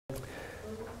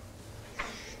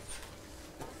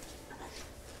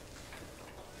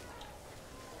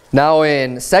Now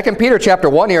in 2 Peter chapter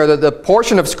 1 here, the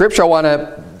portion of Scripture I want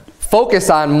to focus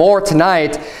on more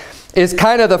tonight is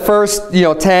kind of the first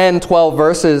 10, 12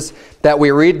 verses that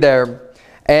we read there.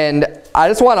 And I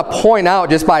just want to point out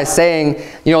just by saying,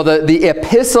 the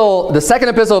epistle, the second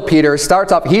epistle of Peter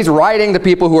starts off, he's writing to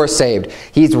people who are saved.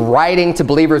 He's writing to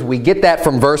believers. We get that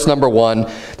from verse number 1.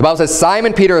 The Bible says,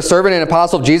 Simon Peter, a servant and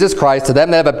apostle of Jesus Christ, to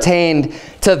them that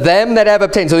have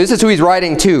obtained. So this is who he's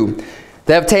writing to.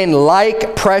 They have obtained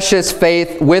like precious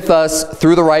faith with us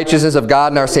through the righteousness of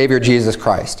God and our Savior Jesus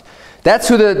Christ. That's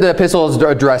who the epistle is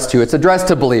addressed to. It's addressed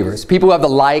to believers, people who have the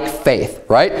like faith,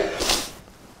 right?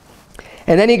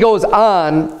 And then he goes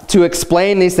on to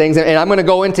explain these things, and I'm going to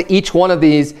go into each one of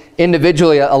these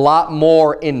individually a lot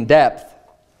more in depth.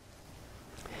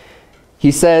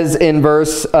 He says in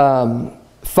verse 5,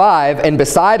 and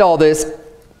beside all this,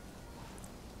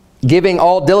 giving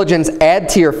all diligence, add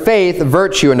to your faith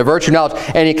virtue, and to virtue knowledge.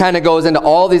 And he kind of goes into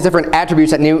all these different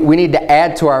attributes that we need to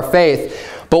add to our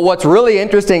faith. But what's really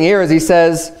interesting here is he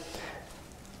says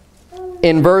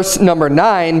in verse number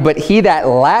 9, but he that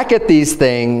lacketh these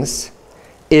things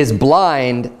is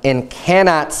blind and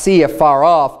cannot see afar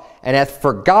off, and hath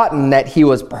forgotten that he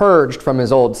was purged from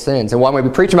his old sins. And what I'm going to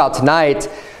be preaching about tonight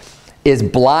is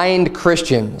blind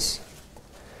Christians.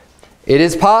 It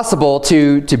is possible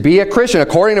to be a Christian,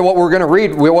 according to what we're going to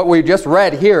read, what we just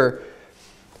read here,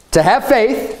 to have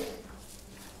faith,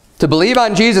 to believe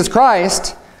on Jesus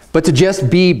Christ, but to just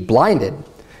be blinded.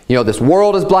 This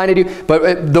world has blinded you,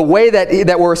 but the way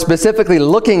that we're specifically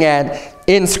looking at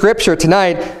in Scripture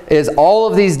tonight is all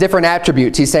of these different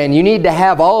attributes. He's saying you need to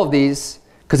have all of these,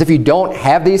 because if you don't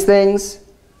have these things,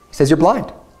 he says you're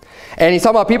blind. And he's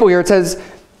talking about people here, it says,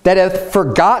 that have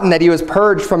forgotten that he was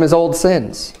purged from his old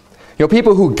sins.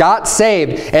 People who got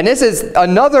saved. And this is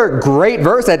another great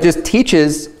verse that just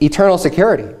teaches eternal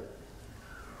security.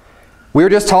 We were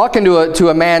just talking to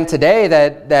a man today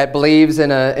that believes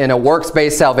in a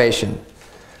works-based salvation.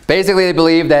 Basically, they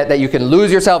believe that you can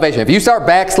lose your salvation. If you start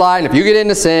backsliding, if you get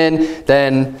into sin,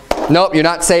 then nope, you're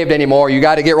not saved anymore. You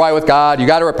got to get right with God. You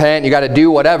got to repent. You got to do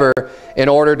whatever in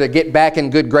order to get back in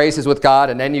good graces with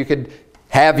God, and then you could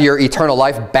have your eternal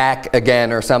life back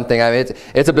again or something. I mean,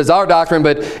 it's a bizarre doctrine,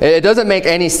 but it doesn't make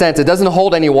any sense. It doesn't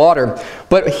hold any water.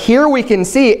 But here we can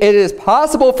see it is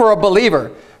possible for a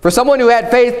believer, for someone who had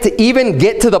faith, to even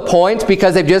get to the point,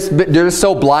 because they're just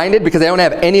so blinded, because they don't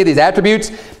have any of these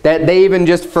attributes, that they even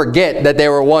just forget that they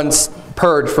were once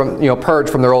purged from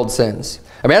their old sins.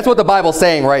 I mean, that's what the Bible's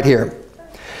saying right here.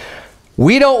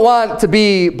 We don't want to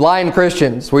be blind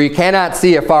Christians where you cannot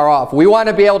see afar off. We want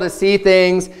to be able to see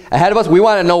things ahead of us. We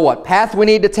want to know what path we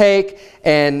need to take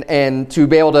and to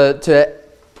be able to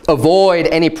avoid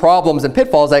any problems and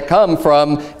pitfalls that come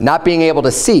from not being able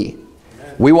to see.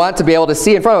 Amen. We want to be able to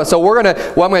see in front of us. So what I'm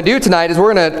going to do tonight is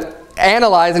we're going to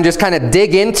analyze and just kind of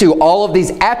dig into all of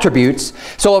these attributes.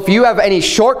 So if you have any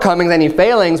shortcomings, any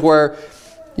failings where,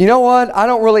 you know what, I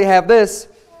don't really have this,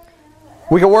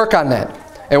 we can work on that.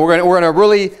 And we're going to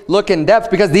really look in depth,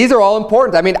 because these are all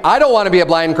important. I mean, I don't want to be a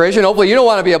blind Christian. Hopefully you don't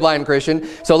want to be a blind Christian.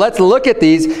 So let's look at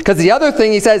these, because the other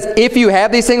thing he says, if you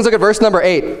have these things, look at verse number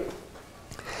 8.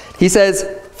 He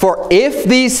says, for if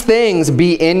these things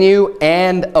be in you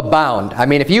and abound. I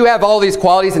mean, if you have all these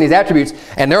qualities and these attributes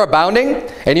and they're abounding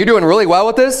and you're doing really well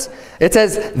with this, it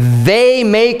says, they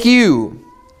make you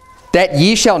that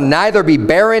ye shall neither be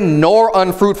barren nor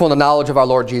unfruitful in the knowledge of our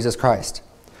Lord Jesus Christ.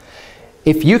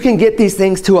 If you can get these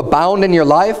things to abound in your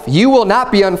life, you will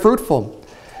not be unfruitful.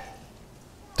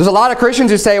 There's a lot of Christians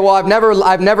who say, well, I've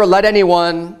never led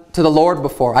anyone to the Lord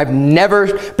before. I've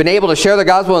never been able to share the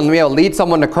gospel and be able to lead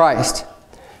someone to Christ.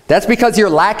 That's because you're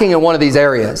lacking in one of these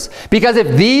areas. Because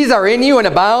if these are in you and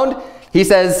abound, he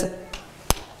says,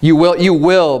 they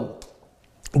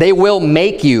will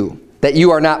make you that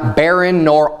you are not barren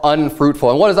nor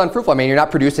unfruitful. And what is unfruitful? I mean, you're not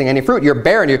producing any fruit. You're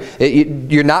barren.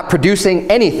 You're not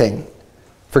producing anything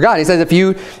for God. He says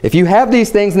if you have these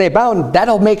things and they abound,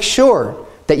 that'll make sure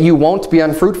that you won't be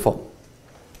unfruitful.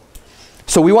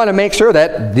 So we want to make sure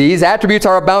that these attributes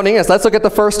are abounding in us. Let's look at the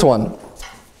first one.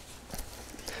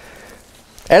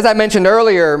 As I mentioned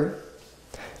earlier,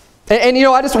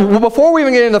 and before we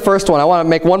even get into the first one, I want to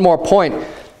make one more point.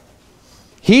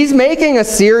 He's making a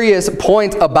serious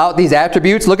point about these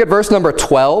attributes. Look at verse number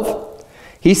 12.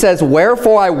 He says,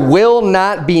 wherefore I will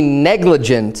not be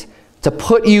negligent to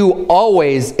put you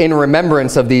always in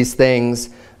remembrance of these things,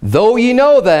 though you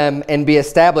know them and be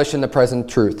established in the present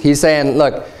truth. He's saying,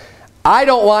 look, I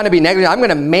don't want to be negligent. I'm going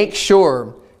to make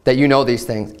sure that you know these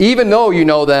things. Even though you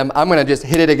know them, I'm going to just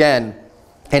hit it again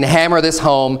and hammer this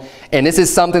home, and this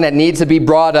is something that needs to be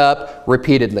brought up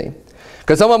repeatedly.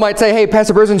 Because someone might say, hey,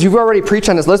 Pastor Berzins, you've already preached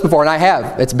on this list before, and I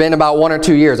have. It's been about 1 or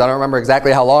 2 years. I don't remember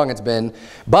exactly how long it's been.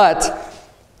 But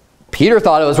Peter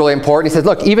thought it was really important. He says,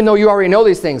 look, even though you already know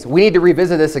these things, we need to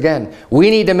revisit this again. We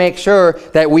need to make sure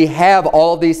that we have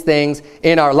all these things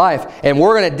in our life. And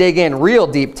we're going to dig in real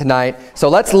deep tonight. So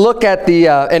let's look at the,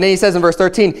 and then he says in verse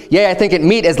 13, yea, I think it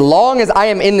meet, as long as I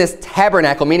am in this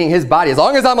tabernacle, meaning his body, as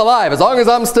long as I'm alive, as long as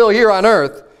I'm still here on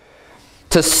earth,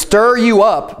 to stir you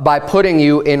up by putting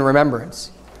you in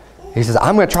remembrance. He says,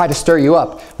 I'm going to try to stir you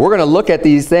up. We're going to look at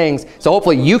these things so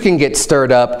hopefully you can get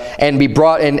stirred up and be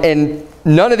brought in. And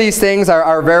none of these things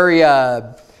are very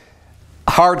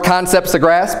hard concepts to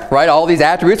grasp, right? All these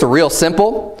attributes are real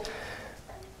simple.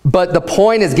 But the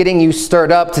point is getting you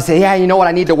stirred up to say, yeah, you know what?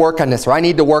 I need to work on this, or I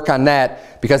need to work on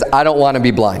that because I don't want to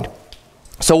be blind.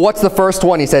 So what's the first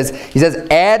one? He says,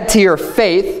 add to your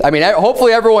faith. I mean,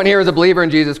 hopefully everyone here is a believer in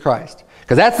Jesus Christ,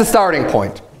 because that's the starting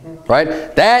point,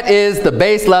 right? That is the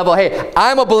base level. Hey,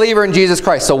 I'm a believer in Jesus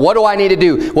Christ. So what do I need to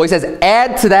do? Well, he says,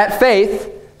 add to that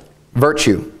faith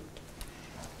virtue.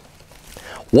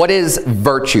 What is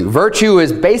virtue? Virtue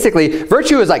is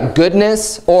like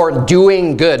goodness or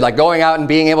doing good, like going out and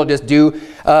being able to just do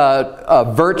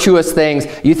virtuous things.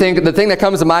 You think the thing that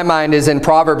comes to my mind is in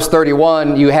Proverbs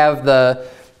 31, you have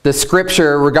the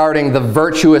scripture regarding the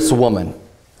virtuous woman,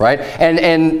 right?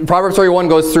 And Proverbs 31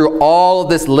 goes through all of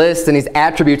this list and these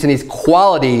attributes and these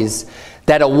qualities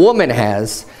that a woman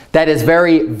has that is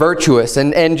very virtuous.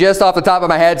 And just off the top of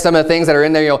my head, some of the things that are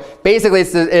in there, you know, basically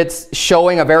it's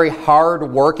showing a very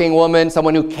hard-working woman,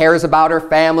 someone who cares about her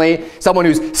family, someone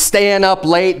who's staying up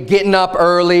late, getting up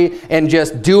early, and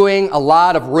just doing a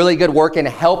lot of really good work and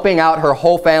helping out her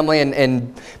whole family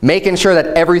and making sure that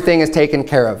everything is taken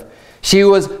care of. She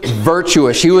was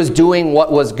virtuous. She was doing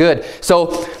what was good.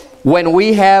 So when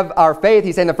we have our faith,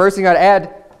 he's saying the first thing you got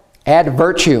to add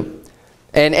virtue.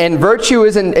 And virtue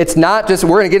isn't, it's not just,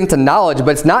 we're going to get into knowledge,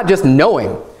 but it's not just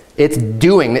knowing, it's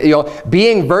doing. You know,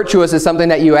 being virtuous is something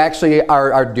that you actually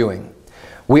are doing.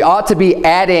 We ought to be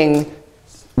adding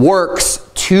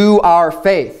works to our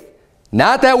faith.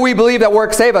 Not that we believe that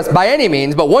works save us by any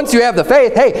means, but once you have the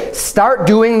faith, hey, start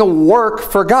doing the work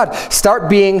for God. Start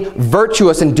being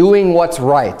virtuous and doing what's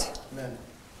right.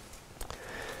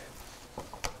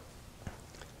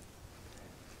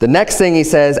 The next thing he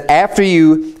says, after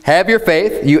you have your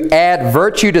faith, you add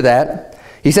virtue to that.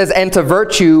 He says, and to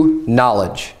virtue,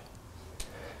 knowledge.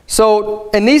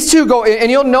 So, and these two go, and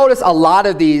you'll notice a lot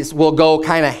of these will go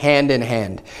kind of hand in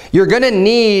hand. You're going to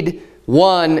need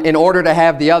one in order to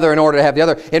have the other, in order to have the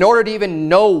other. In order to even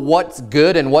know what's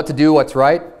good and what to do, what's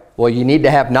right, well, you need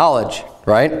to have knowledge,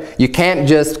 right? You can't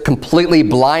just completely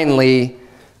blindly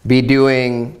be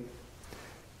doing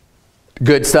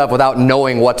good stuff without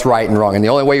knowing what's right and wrong. And the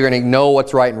only way you're going to know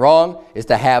what's right and wrong is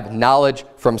to have knowledge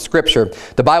from Scripture.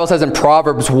 The Bible says in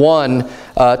Proverbs 1,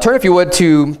 turn if you would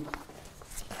to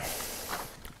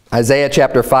Isaiah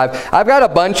chapter 5. I've got a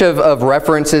bunch of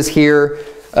references here.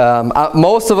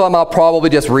 Most of them I'll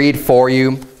probably just read for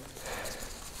you.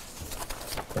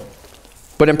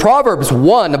 But in Proverbs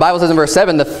 1, the Bible says in verse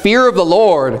 7, the fear of the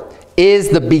Lord is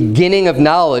the beginning of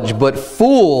knowledge, but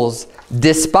fools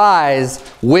despise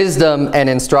wisdom and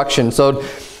instruction. So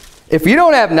if you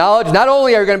don't have knowledge, not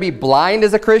only are you going to be blind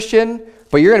as a Christian,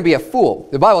 but you're going to be a fool.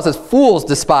 The Bible says fools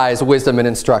despise wisdom and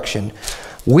instruction.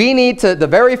 We need to, the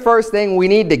very first thing we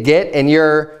need to get in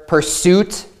your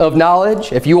pursuit of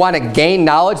knowledge, if you want to gain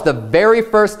knowledge, the very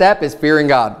first step is fearing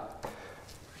God.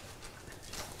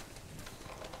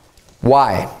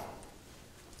 Why?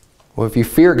 Well, if you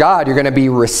fear God, you're going to be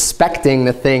respecting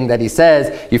the thing that he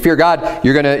says. You fear God,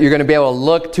 you're going to be able to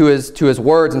look to his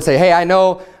words and say, hey, I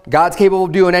know God's capable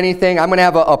of doing anything. I'm going to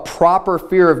have a proper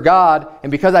fear of God.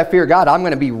 And because I fear God, I'm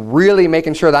going to be really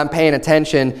making sure that I'm paying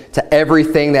attention to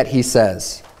everything that he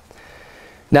says.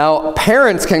 Now,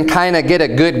 parents can kind of get a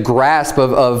good grasp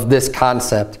of this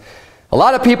concept. A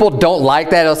lot of people don't like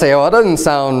that. They'll say, oh, that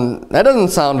doesn't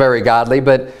sound very godly.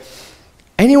 But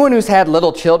anyone who's had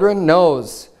little children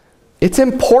knows it's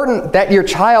important that your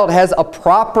child has a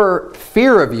proper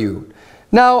fear of you.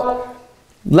 Now,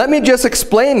 let me just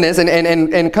explain this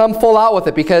and come full out with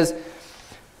it, because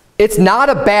it's not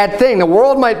a bad thing. The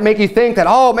world might make you think that,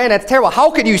 oh man, that's terrible. How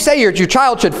could you say your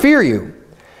child should fear you?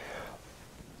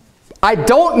 I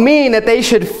don't mean that they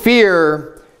should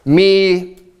fear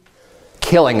me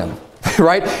killing them,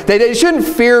 right? They shouldn't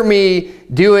fear me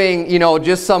doing, you know,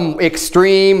 just some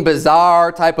extreme,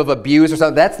 bizarre type of abuse or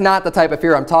something. That's not the type of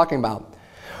fear I'm talking about.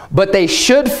 But they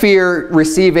should fear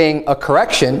receiving a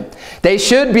correction. They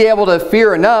should be able to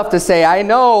fear enough to say, I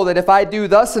know that if I do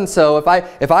thus and so,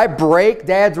 if I break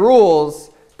Dad's rules,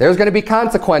 there's going to be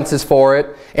consequences for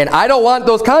it. And I don't want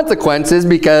those consequences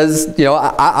because, you know,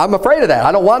 I'm afraid of that.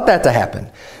 I don't want that to happen.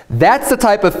 That's the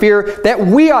type of fear that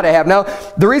we ought to have. Now,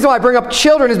 the reason why I bring up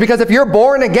children is because if you're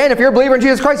born again, if you're a believer in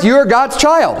Jesus Christ, you're God's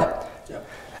child.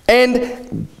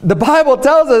 And the Bible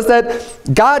tells us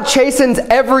that God chastens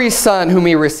every son whom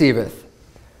he receiveth.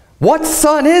 What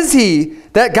son is he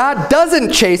that God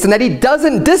doesn't chasten, that he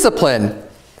doesn't discipline?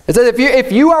 It says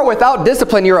if you are without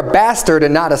discipline, you're a bastard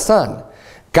and not a son.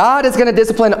 God is going to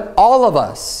discipline all of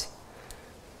us.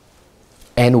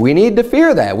 And we need to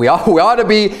fear that. We ought to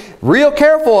be real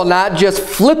careful, not just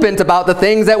flippant about the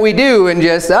things that we do and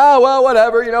just, oh, well,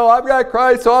 whatever, you know, I've got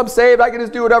Christ, so I'm saved, I can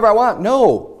just do whatever I want.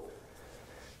 No.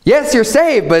 Yes, you're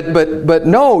saved, but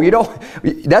no, you don't.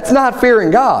 That's not fearing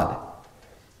God.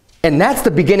 And that's the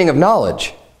beginning of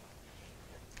knowledge,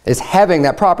 is having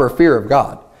that proper fear of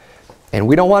God. And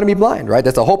we don't want to be blind, right?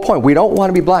 That's the whole point. We don't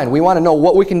want to be blind. We want to know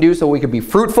what we can do so we can be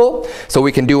fruitful, so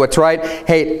we can do what's right.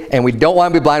 Hey, and we don't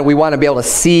want to be blind. We want to be able to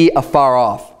see afar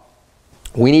off.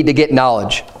 We need to get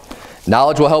knowledge.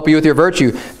 Knowledge will help you with your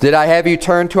virtue. Did I have you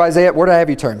turn to Isaiah? Where did I have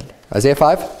you turn? Isaiah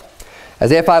 5?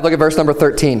 Isaiah 5, look at verse number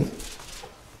 13.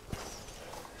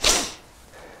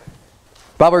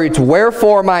 Bible reads,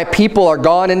 wherefore my people are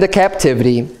gone into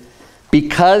captivity,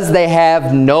 because they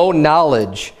have no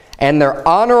knowledge, and their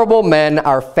honorable men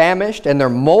are famished, and their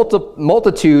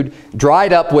multitude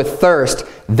dried up with thirst.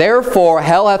 Therefore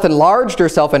hell hath enlarged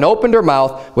herself and opened her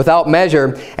mouth without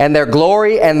measure, and their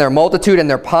glory and their multitude and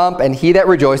their pomp, and he that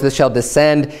rejoiceth shall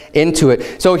descend into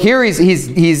it. So here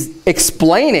he's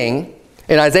explaining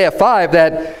in Isaiah 5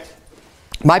 that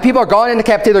my people are gone into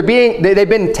captivity. They've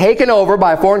been taken over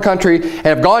by a foreign country and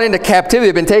have gone into captivity.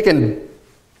 They've been taken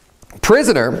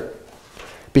prisoner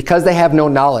because they have no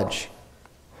knowledge.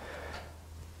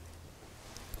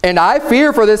 And I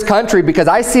fear for this country because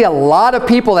I see a lot of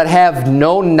people that have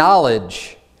no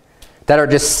knowledge that are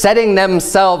just setting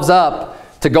themselves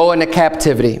up to go into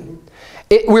captivity.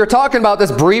 We were talking about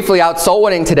this briefly out soul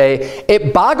winning today.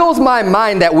 It boggles my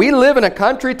mind that we live in a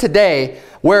country today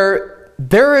where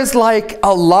there is like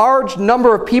a large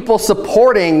number of people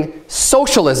supporting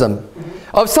socialism.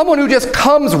 Of someone who just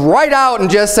comes right out and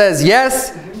just says,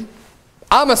 yes,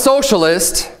 I'm a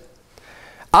socialist.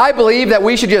 I believe that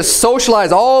we should just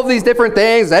socialize all of these different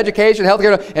things, education,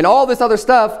 healthcare, and all this other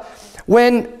stuff.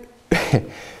 When,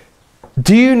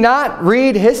 do you not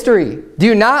read history? Do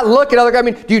you not look at other, I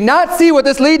mean, do you not see what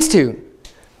this leads to?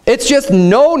 It's just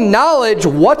no knowledge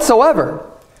whatsoever.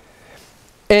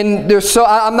 And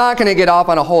I'm not going to get off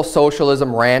on a whole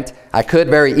socialism rant. I could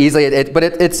very easily, but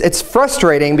it's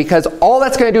frustrating because all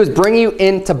that's going to do is bring you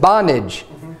into bondage.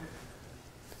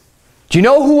 Do you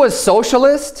know who was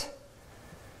socialist?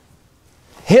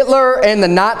 Hitler and the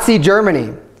Nazi Germany.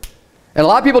 And a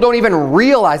lot of people don't even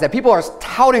realize that. People are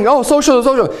touting, oh,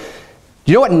 socialism, socialism.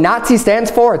 Do you know what Nazi stands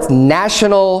for? It's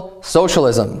National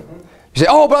Socialism. You say,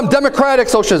 oh, but I'm democratic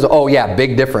socialism. Oh, yeah,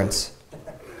 big difference.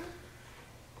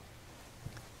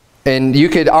 And you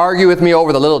could argue with me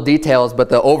over the little details, but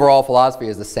the overall philosophy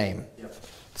is the same.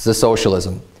 It's the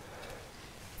socialism.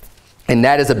 And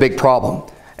that is a big problem.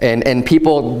 And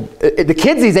people, the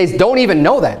kids these days don't even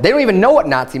know that. They don't even know what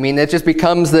Nazi means. It just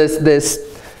becomes this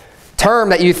term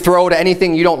that you throw to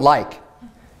anything you don't like.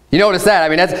 You notice that? I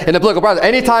mean, that's in the political process.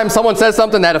 Anytime someone says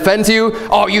something that offends you,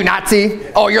 oh, you Nazi,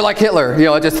 oh, you're like Hitler. You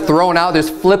know, it's just thrown out,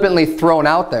 just flippantly thrown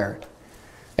out there.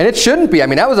 And it shouldn't be. I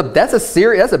mean, that's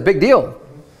a big deal.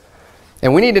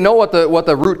 And we need to know what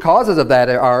the root causes of that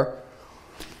are.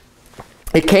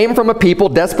 It came from a people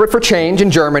desperate for change in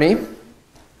Germany.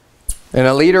 And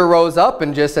a leader rose up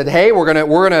and just said, hey, we're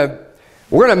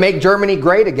gonna make Germany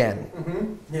great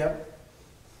again. Yeah.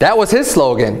 That was his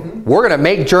slogan. We're going to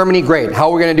make Germany great.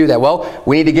 How are we going to do that? Well,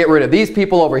 we need to get rid of these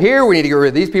people over here. We need to get rid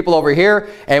of these people over here.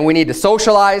 And we need to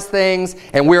socialize things.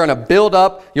 And we're going to build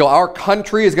up, our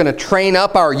country is going to train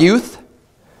up our youth.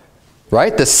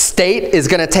 Right? The state is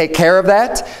going to take care of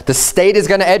that. The state is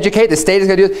going to educate. The state is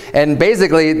going to do it. And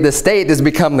basically, the state has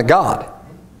become the God.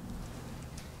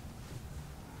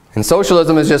 And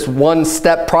socialism is just one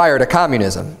step prior to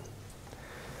communism.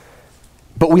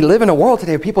 But we live in a world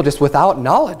today of people just without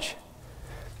knowledge.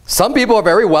 Some people are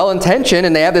very well-intentioned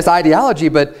and they have this ideology,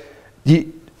 but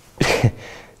the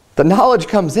knowledge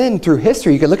comes in through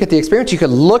history. You can look at the experience. You can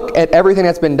look at everything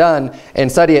that's been done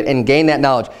and study it and gain that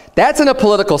knowledge. That's in a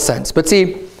political sense. But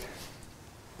see,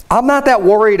 I'm not that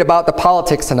worried about the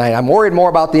politics tonight. I'm worried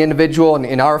more about the individual and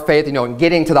in our faith, and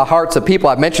getting to the hearts of people.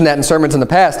 I've mentioned that in sermons in the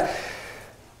past.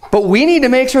 But we need to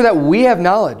make sure that we have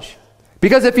knowledge.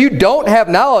 Because if you don't have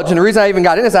knowledge, and the reason I even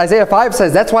got into this, Isaiah 5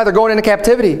 says that's why they're going into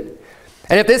captivity.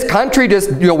 And if this country just,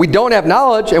 we don't have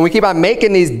knowledge and we keep on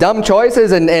making these dumb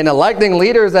choices and electing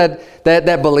leaders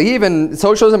that believe in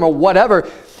socialism or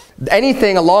whatever,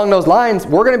 anything along those lines,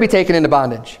 we're going to be taken into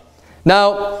bondage.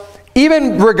 Now,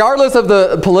 even regardless of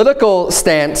the political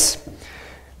stance,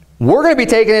 we're going to be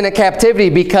taken into captivity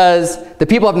because the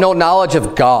people have no knowledge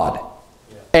of God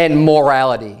and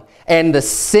morality and the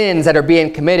sins that are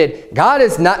being committed. God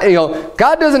is not,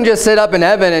 God doesn't just sit up in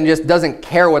heaven and just doesn't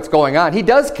care what's going on. He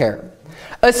does care.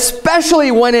 Especially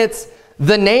when it's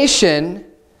the nation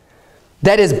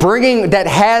that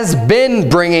has been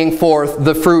bringing forth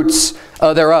the fruits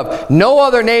thereof. No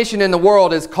other nation in the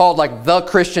world is called like the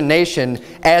Christian nation,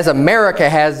 as America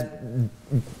has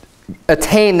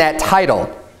attained that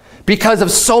title because of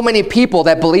so many people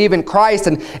that believe in Christ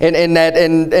and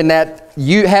that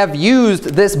you have used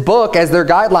this book as their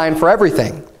guideline for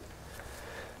everything.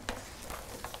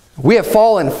 We have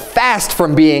fallen fast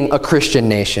from being a Christian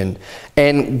nation,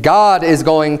 and God is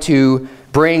going to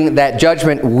bring that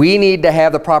judgment. We need to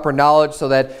have the proper knowledge so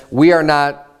that we are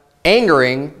not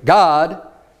angering God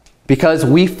because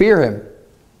we fear Him.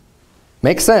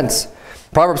 Makes sense.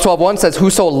 Proverbs 12:1 says,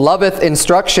 "Whoso loveth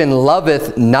instruction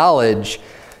loveth knowledge,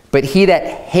 but he that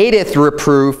hateth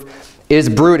reproof is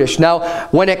brutish." Now,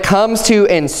 when it comes to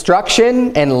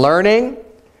instruction and learning,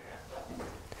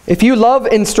 if you love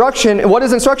instruction, what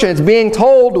is instruction? It's being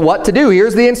told what to do.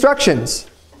 Here's the instructions.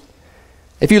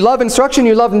 If you love instruction,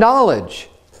 you love knowledge.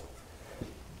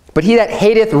 But he that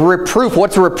hateth reproof,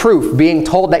 what's reproof? Being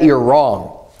told that you're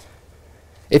wrong.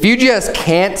 If you just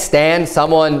can't stand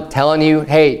someone telling you,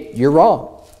 hey, you're wrong.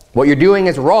 What you're doing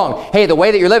is wrong. Hey, the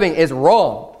way that you're living is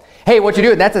wrong. Hey, what you're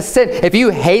doing, that's a sin. If you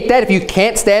hate that, if you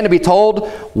can't stand to be told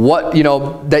what,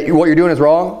 that what you're doing is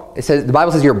wrong, the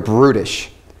Bible says you're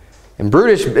brutish. And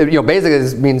brutish,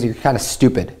 basically means you're kind of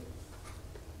stupid.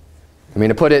 I mean,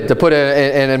 to put it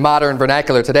in a modern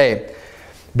vernacular today,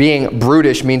 being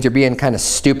brutish means you're being kind of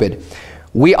stupid.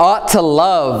 We ought to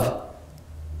love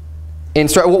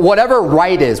whatever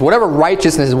right is, whatever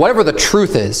righteousness is, whatever the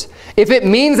truth is. If it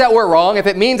means that we're wrong, if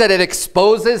it means that it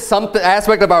exposes some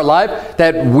aspect of our life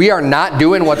that we are not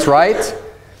doing what's right,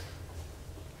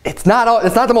 it's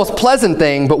not the most pleasant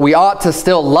thing, but we ought to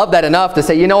still love that enough to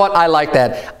say, you know what, I like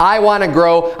that. I want to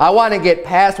grow. I want to get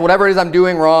past whatever it is I'm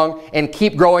doing wrong and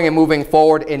keep growing and moving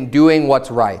forward and doing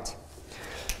what's right.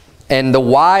 And the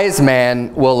wise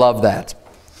man will love that.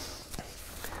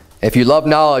 If you love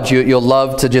knowledge, you'll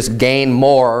love to just gain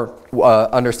more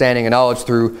understanding and knowledge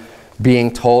through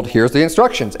being told, here's the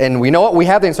instructions. And we know what? We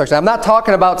have the instructions. I'm not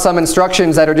talking about some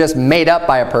instructions that are just made up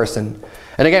by a person.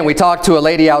 And again, we talked to a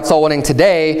lady out Soulwinning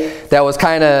today that was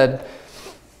kind of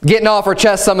getting off her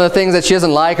chest some of the things that she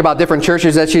doesn't like about different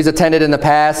churches that she's attended in the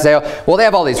past. Well, they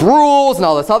have all these rules and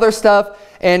all this other stuff.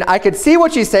 And I could see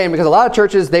what she's saying, because a lot of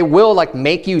churches, they will like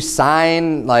make you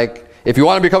sign, like, if you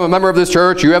want to become a member of this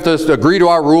church, you have to agree to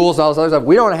our rules and all this other stuff.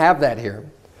 We don't have that here.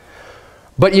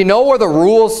 But you know where the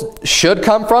rules should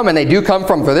come from, and they do come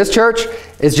from for this church,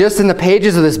 is just in the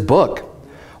pages of this book.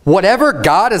 Whatever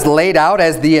God has laid out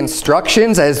as the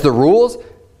instructions, as the rules,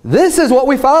 this is what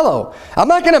we follow. I'm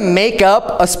not going to make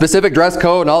up a specific dress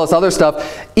code and all this other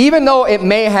stuff, even though it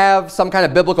may have some kind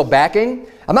of biblical backing.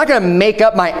 I'm not going to make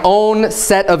up my own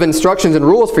set of instructions and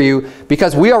rules for you,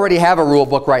 because we already have a rule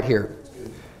book right here.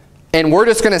 And we're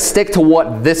just going to stick to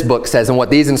what this book says and what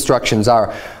these instructions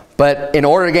are. But in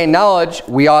order to gain knowledge,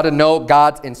 we ought to know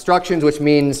God's instructions, which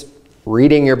means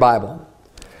reading your Bible.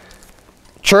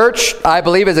 Church, I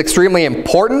believe, is extremely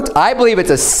important. I believe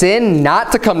it's a sin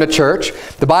not to come to church.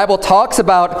 The Bible talks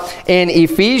about in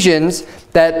Ephesians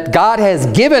that God has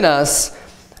given us,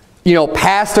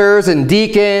 pastors and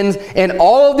deacons and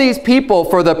all of these people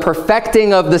for the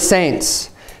perfecting of the saints,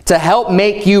 to help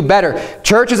make you better.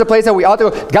 Church is a place that we ought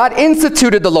to go. God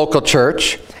instituted the local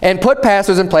church and put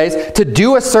pastors in place to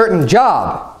do a certain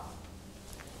job.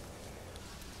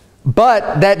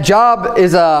 But that job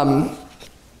is,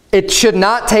 it should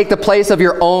not take the place of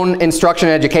your own instruction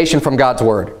and education from God's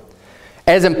Word.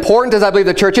 As important as I believe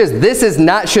the church is, this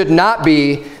should not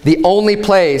be the only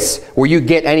place where you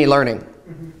get any learning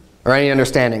or any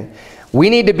understanding. We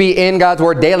need to be in God's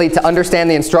Word daily to understand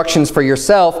the instructions for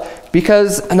yourself,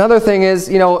 because another thing is,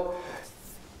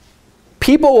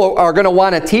 people are going to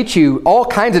want to teach you, all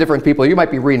kinds of different people. You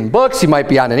might be reading books, you might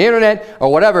be on the internet or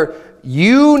whatever.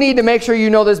 You need to make sure you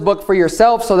know this book for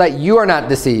yourself so that you are not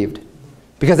deceived.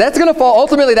 Because that's going to fall,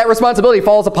 ultimately that responsibility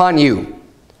falls upon you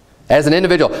as an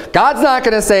individual. God's not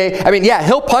going to say,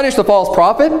 He'll punish the false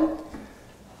prophet,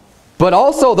 But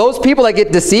also those people that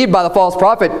get deceived by the false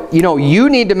prophet, you know, you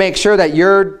need to make sure that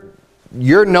you're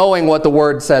knowing what the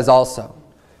word says also.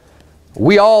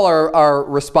 We all are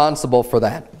responsible for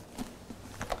that.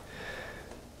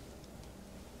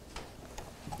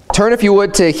 Turn, if you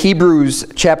would, to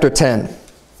Hebrews chapter 10.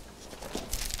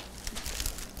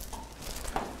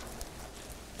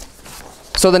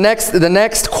 So the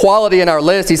next quality in our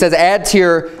list, he says, add to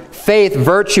your faith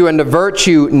virtue, and to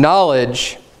virtue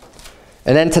knowledge,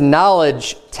 and then to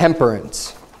knowledge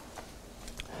temperance.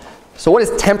 So what is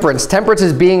temperance? Temperance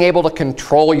is being able to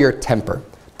control your temper.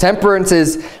 Temperance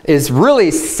is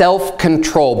really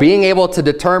self-control, being able to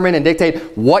determine and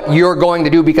dictate what you're going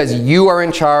to do because you are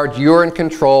in charge, you're in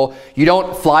control. You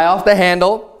don't fly off the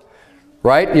handle,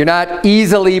 right? You're not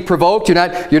easily provoked.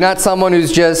 You're not someone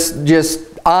who's just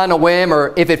on a whim,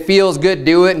 or if it feels good,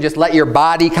 do it, and just let your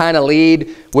body kind of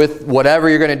lead with whatever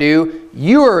you're going to do.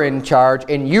 You are in charge,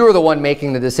 and you are the one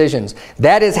making the decisions.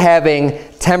 That is having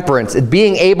temperance. It's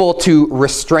being able to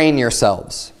restrain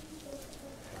yourselves.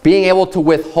 Being able to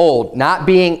withhold, not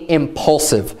being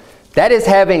impulsive. That is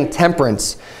having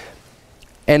temperance.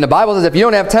 And the Bible says if you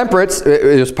don't have temperance,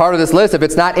 it's part of this list, if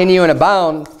it's not in you and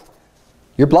abound,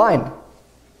 you're blind.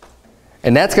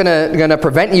 And that's gonna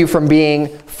prevent you from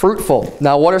being fruitful.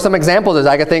 Now, what are some examples?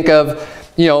 I could think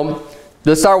of, you know,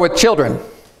 let's start with children.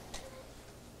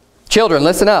 Children,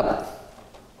 listen up.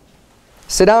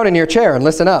 Sit down in your chair and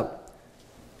listen up.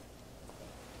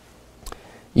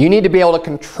 You need to be able to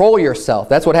control yourself.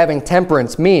 That's what having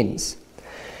temperance means.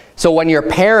 So when your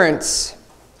parents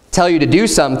tell you to do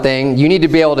something, you need to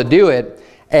be able to do it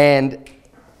and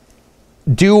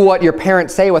do what your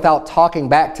parents say without talking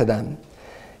back to them.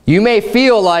 You may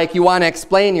feel like you want to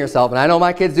explain yourself, and I know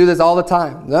my kids do this all the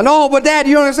time. No, but Dad,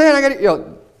 you don't understand. I got to, you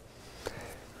know,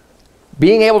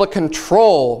 being able to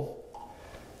control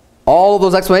all of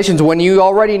those explanations when you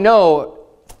already know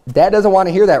Dad doesn't want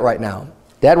to hear that right now.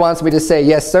 Dad wants me to say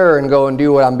yes, sir, and go and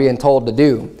do what I'm being told to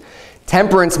do.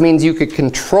 Temperance means you could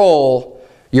control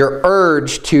your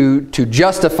urge to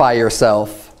justify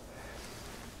yourself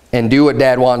and do what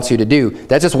Dad wants you to do.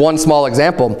 That's just one small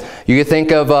example. You could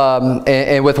think of,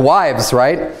 and with wives,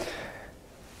 right?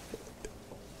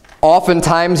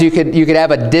 Oftentimes you could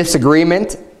have a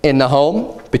disagreement in the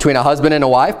home between a husband and a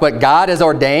wife, but God has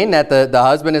ordained that the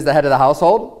husband is the head of the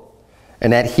household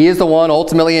and that he is the one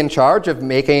ultimately in charge of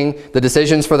making the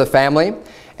decisions for the family.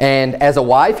 And as a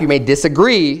wife, you may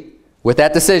disagree with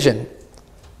that decision.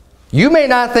 You may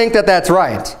not think that that's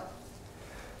right.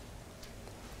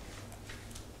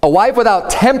 A wife without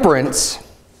temperance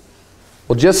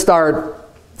will just start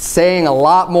saying a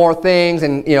lot more things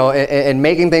and, you know, and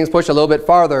making things push a little bit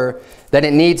farther than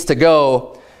it needs to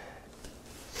go,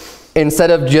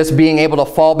 instead of just being able to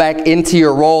fall back into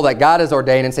your role that God has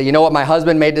ordained and say, you know what, my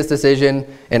husband made this decision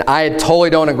and I totally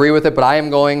don't agree with it, but I am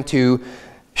going to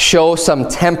show some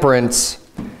temperance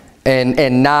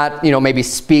and not, you know, maybe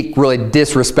speak really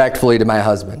disrespectfully to my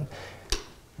husband.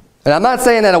 And I'm not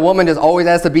saying that a woman just always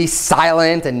has to be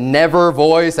silent and never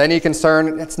voice any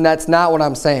concern. That's not what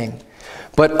I'm saying.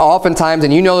 But oftentimes,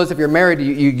 and you know this if you're married,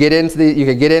 you can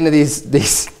get into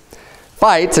these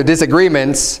fights or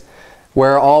disagreements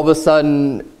where all of a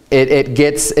sudden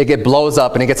it blows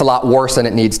up and it gets a lot worse than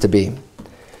it needs to be.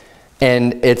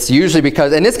 And it's usually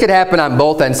because, and this could happen on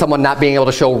both ends, someone not being able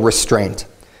to show restraint.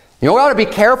 You know, we ought to be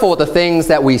careful with the things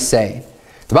that we say.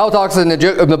 The Bible talks in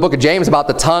the book of James about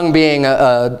the tongue being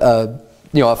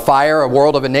a fire, a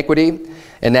world of iniquity,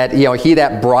 and that, you know, he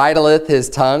that bridleth his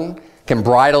tongue can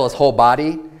bridle his whole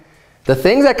body. The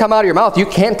things that come out of your mouth, you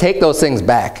can't take those things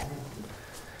back.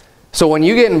 So when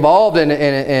you get involved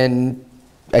in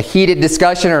a heated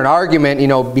discussion or an argument, you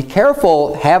know, be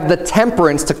careful, have the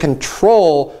temperance to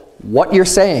control what you're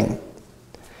saying.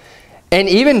 And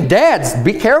even dads,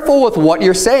 be careful with what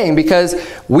you're saying, because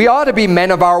we ought to be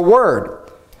men of our word.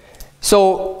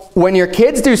 So when your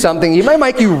kids do something, you might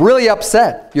make you really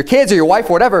upset. Your kids or your wife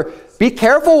or whatever, be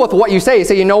careful with what you say. You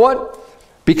say, you know what?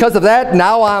 Because of that,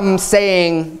 now I'm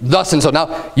saying thus and so.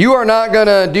 Now, you are not going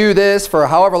to do this for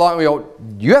however long.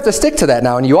 You have to stick to that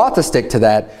now, and you ought to stick to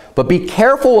that. But be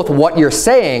careful with what you're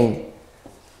saying,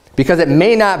 because it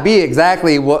may not be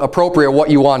exactly appropriate what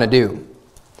you want to do.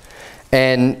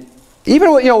 And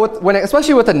even with, you know,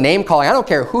 especially with the name calling, I don't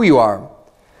care who you are.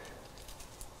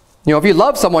 You know, if you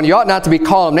love someone, you ought not to be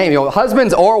calling them names. You know,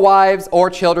 husbands or wives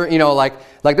or children, you know, like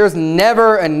there's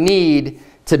never a need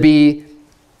to be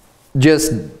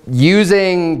just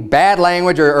using bad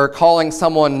language or calling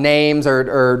someone names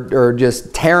or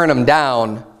just tearing them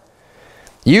down.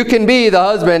 You can be the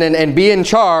husband and be in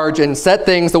charge and set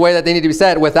things the way that they need to be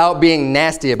said without being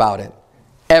nasty about it.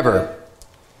 Ever.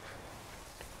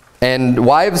 And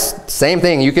wives, same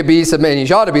thing. You could be submissive,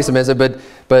 you ought to be submissive,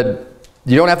 but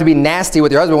you don't have to be nasty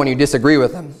with your husband when you disagree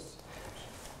with him.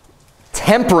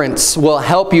 Temperance will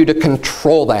help you to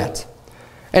control that.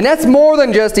 And that's more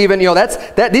than just even,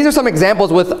 these are some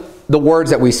examples with the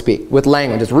words that we speak, with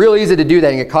language. It's real easy to do that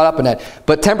and get caught up in that.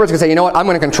 But temperance can say, you know what, I'm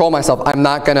going to control myself. I'm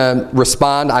not going to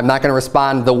respond. I'm not going to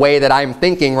respond the way that I'm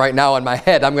thinking right now in my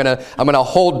head. I'm going to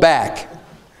hold back,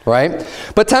 right?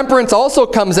 But temperance also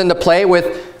comes into play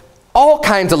with all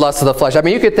kinds of lusts of the flesh. I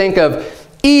mean, you could think of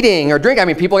eating or drinking. I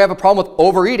mean, people have a problem with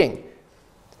overeating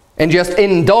and just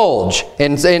indulge.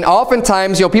 And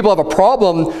oftentimes, people have a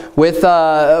problem with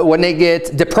when they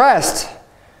get depressed,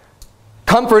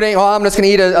 comforting, oh, I'm just going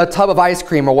to eat a tub of ice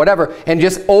cream or whatever, and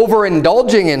just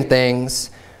overindulging in things.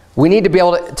 We need to be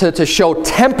able to show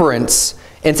temperance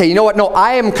and say, you know what, no,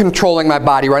 I am controlling my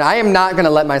body, right? I am not going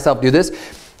to let myself do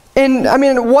this. And I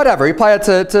mean, whatever, you apply it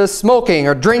to smoking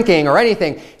or drinking or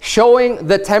anything, showing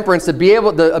the temperance to be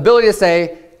able, the ability to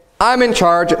say, I'm in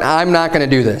charge and I'm not going to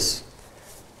do this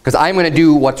because I'm going to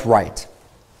do what's right.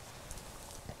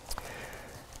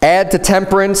 Add to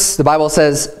temperance, the Bible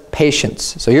says, patience.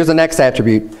 So here's the next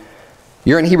attribute.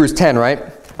 You're in Hebrews 10, right?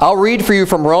 I'll read for you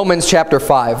from Romans chapter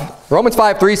 5. Romans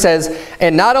 5:3 says,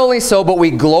 and not only so, but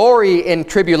we glory in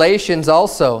tribulations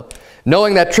also,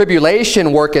 knowing that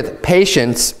tribulation worketh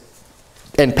patience,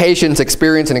 and patience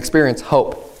experience, and experience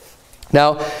hope.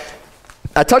 Now,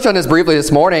 I touched on this briefly this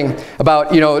morning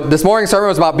about, this morning's sermon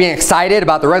was about being excited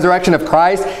about the resurrection of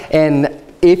Christ, and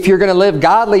if you're going to live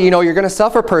godly, you're going to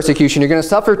suffer persecution. You're going to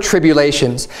suffer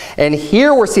tribulations. And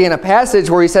here we're seeing a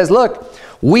passage where he says, look,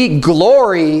 we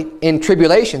glory in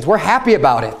tribulations. We're happy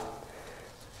about it.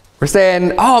 We're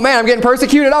saying, oh man, I'm getting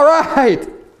persecuted. All right.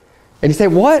 And you say,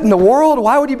 what in the world?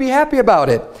 Why would you be happy about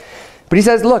it? But he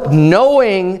says, look,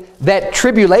 knowing that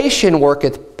tribulation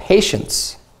worketh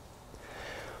patience.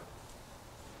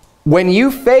 When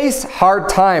you face hard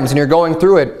times and you're going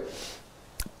through it,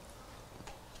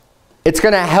 it's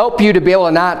going to help you to be able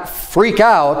to not freak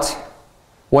out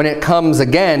when it comes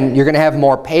again. You're going to have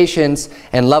more patience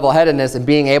and level-headedness and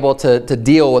being able to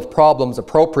deal with problems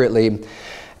appropriately.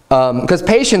 Because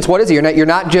patience, what is it? You're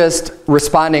not just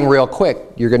responding real quick.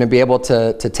 You're going to be able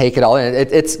to take it all in.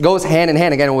 It goes hand in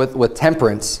hand again with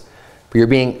temperance. But you're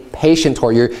being patient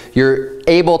toward. You're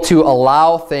able to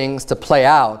allow things to play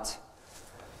out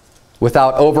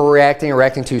without overreacting or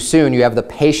reacting too soon. You have the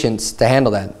patience to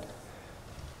handle that.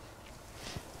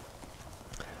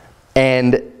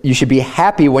 And you should be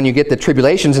happy when you get the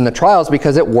tribulations and the trials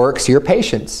because it works your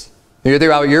patience.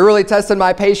 You're really testing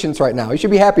my patience right now. You should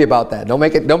be happy about that.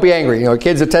 Don't be angry.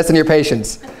 Kids are testing your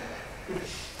patience.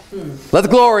 Let's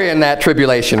glory in that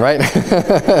tribulation, right?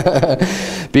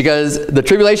 Because the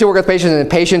tribulation worketh patience, and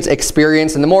patience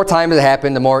experience, and the more time it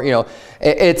happens, the more,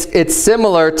 it's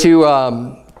similar to,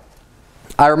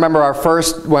 I remember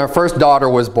when our first daughter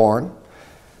was born,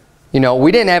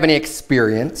 we didn't have any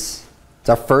experience. It's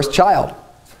our first child.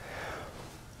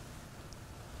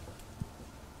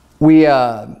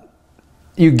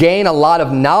 You gain a lot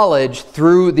of knowledge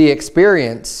through the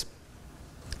experience.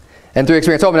 And through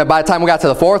experience, by the time we got to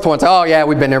the fourth one, it's like, oh yeah,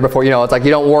 we've been there before. It's like you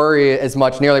don't worry as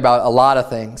much nearly about a lot of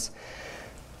things.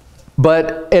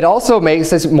 But it also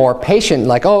makes us more patient.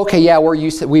 Like, oh, okay, yeah,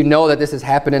 we know that this has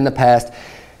happened in the past.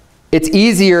 It's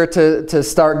easier to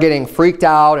start getting freaked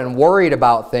out and worried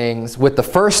about things with the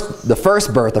first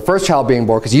birth, the first child being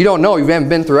born, because you don't know, you haven't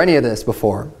been through any of this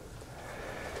before,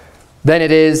 than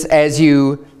it is as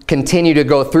you continue to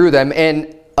go through them.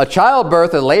 And a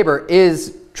childbirth and labor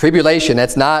is tribulation.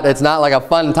 It's not like a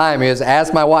fun time.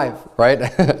 Ask my wife, right?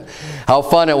 How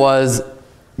fun it was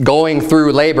going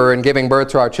through labor and giving birth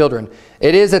to our children.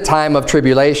 It is a time of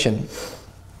tribulation.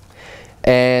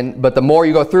 But the more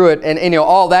you go through it, and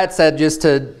all that said, just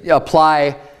to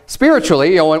apply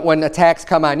spiritually, when attacks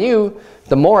come on you,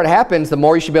 the more it happens, the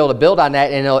more you should be able to build on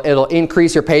that, and it'll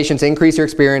increase your patience, increase your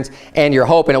experience, and your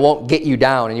hope, and it won't get you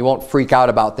down, and you won't freak out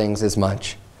about things as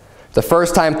much. The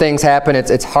first time things happen,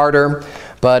 it's harder,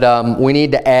 but we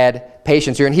need to add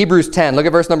patience. You're in Hebrews 10. Look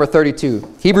at verse number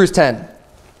 32. Hebrews 10. The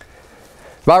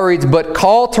Bible reads, but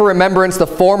call to remembrance the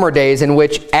former days in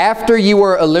which after you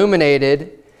were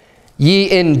illuminated,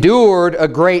 ye endured a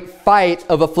great fight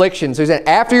of affliction. So he said,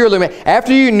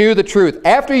 after you knew the truth,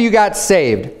 after you got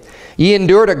saved, ye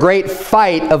endured a great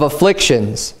fight of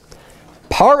afflictions,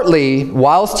 partly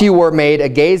whilst you were made a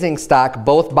gazing stock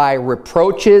both by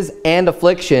reproaches and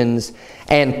afflictions,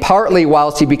 and partly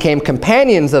whilst ye became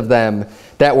companions of them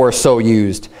that were so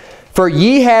used. For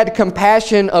ye had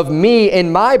compassion of me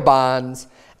in my bonds,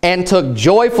 and took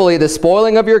joyfully the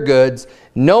spoiling of your goods,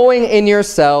 knowing in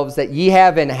yourselves that ye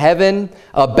have in heaven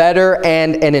a better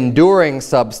and an enduring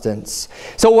substance.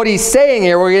 So what he's saying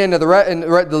here, we'll get into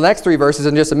the next 3 verses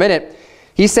in just a minute.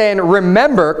 He's saying,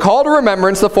 remember, call to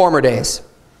remembrance the former days,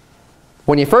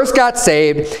 when you first got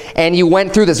saved and you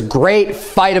went through this great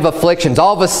fight of afflictions.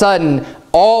 All of a sudden,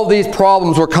 all these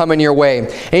problems were coming your way.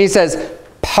 And he says,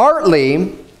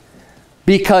 partly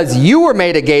because you were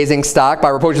made a gazing stock by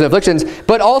reproaches and afflictions,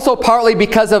 but also partly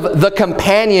because of the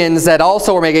companions that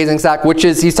also were made a gazing stock, which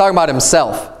is, he's talking about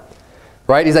himself.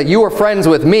 Right? He's like, you were friends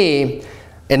with me,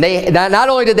 and they not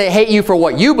only did they hate you for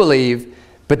what you believe,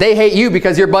 but they hate you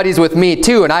because you're buddies with me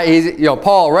too. And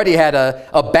Paul already had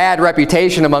a bad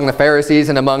reputation among the Pharisees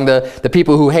and among the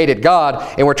people who hated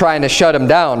God, and were trying to shut him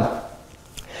down.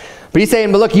 But he's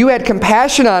saying, but look, you had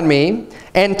compassion on me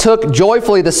and took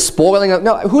joyfully the spoiling of...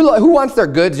 No, who wants their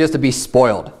goods just to be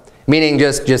spoiled? Meaning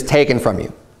just taken from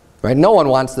you. Right? No one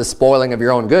wants the spoiling of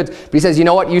your own goods. But he says, you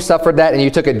know what? You suffered that and you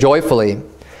took it joyfully,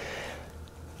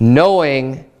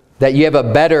 knowing that you have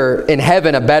in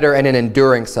heaven a better and an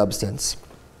enduring substance.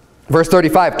 Verse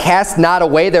 35, cast not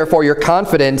away therefore your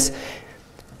confidence,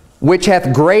 which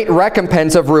hath great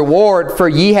recompense of reward, for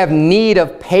ye have need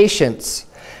of patience,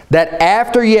 that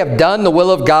after ye have done the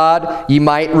will of God, ye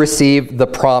might receive the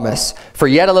promise. For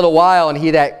yet a little while, and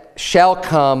he that shall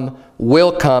come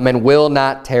will come and will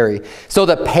not tarry. So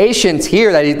the patience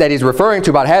here that he's referring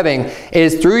to about having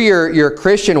is through your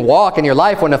Christian walk in your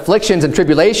life, when afflictions and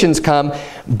tribulations come,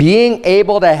 being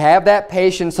able to have that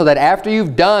patience so that after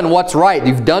you've done what's right,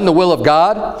 you've done the will of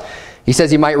God, he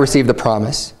says you might receive the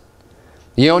promise.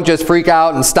 You don't just freak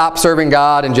out and stop serving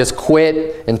God and just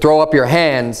quit and throw up your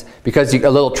hands because a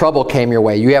little trouble came your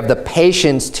way. You have the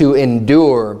patience to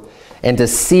endure and to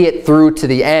see it through to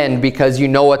the end, because you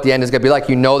know what the end is going to be like.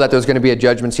 You know that there's going to be a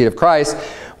judgment seat of Christ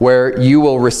where you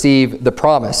will receive the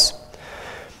promise.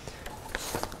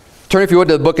 Turn, if you would,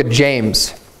 to the book of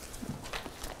James.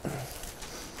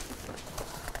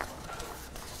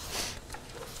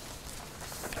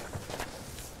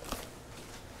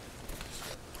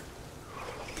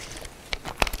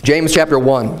 James chapter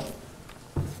 1.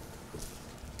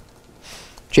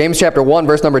 James chapter 1,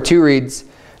 verse number 2 reads,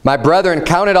 my brethren,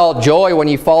 count it all joy when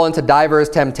ye fall into divers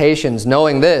temptations,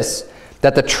 knowing this,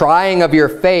 that the trying of your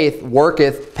faith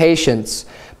worketh patience.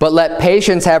 But let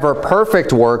patience have her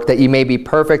perfect work, that ye may be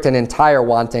perfect and entire,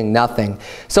 wanting nothing.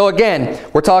 So again,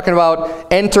 we're talking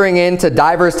about entering into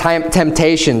divers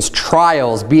temptations,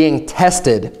 trials, being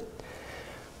tested,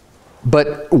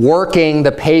 but working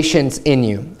the patience in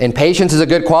you. And patience is a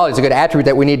good quality. It's a good attribute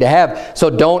that we need to have. So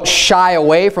don't shy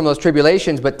away from those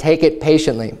tribulations, but take it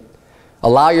patiently.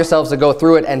 Allow yourselves to go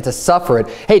through it and to suffer it.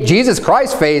 Hey, Jesus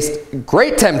Christ faced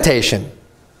great temptation,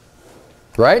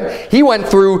 right? He went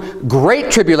through great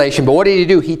tribulation, but what did he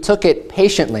do? He took it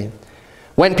patiently.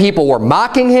 When people were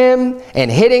mocking him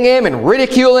and hitting him and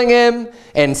ridiculing him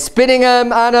and spitting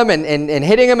on him and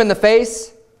hitting him in the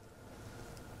face,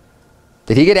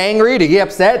 did he get angry? Did he get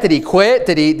upset? Did he quit?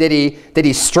 Did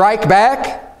he strike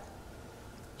back?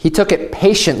 He took it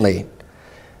patiently.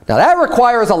 Now that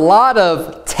requires a lot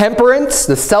of temperance,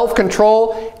 the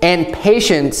self-control, and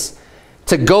patience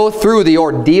to go through the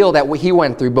ordeal that he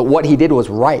went through, but what he did was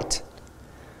right.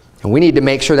 And we need to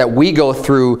make sure that we go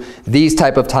through these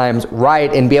type of times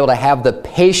right and be able to have the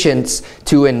patience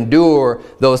to endure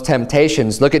those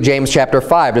temptations. Look at James chapter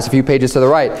 5, just a few pages to the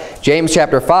right. James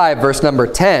chapter 5, verse number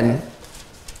 10.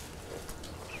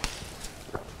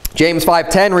 James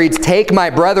 5:10 reads, take my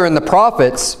brethren the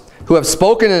prophets, who have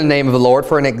spoken in the name of the Lord,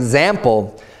 for an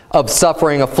example of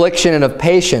suffering, affliction, and of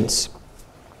patience.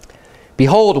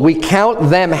 Behold, we count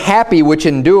them happy which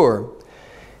endure.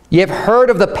 Ye have heard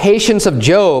of the patience of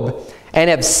Job, and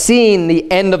have seen the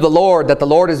end of the Lord, that the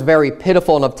Lord is very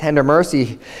pitiful and of tender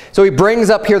mercy. So he brings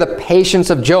up here the patience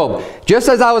of Job. Just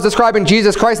as I was describing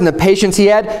Jesus Christ and the patience he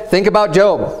had, think about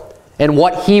Job and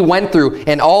what he went through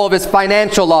and all of his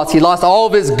financial loss. He lost all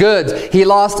of his goods. He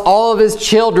lost all of his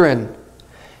children.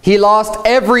 He lost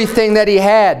everything that he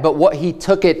had, but what he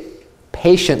took it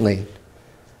patiently.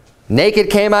 Naked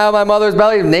came out of my mother's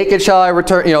belly, naked shall I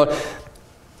return.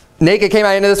 Naked came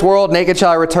I into this world, naked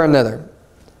shall I return thither.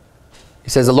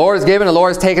 He says, the Lord is given, the Lord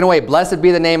is taken away. Blessed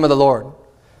be the name of the Lord.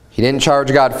 He didn't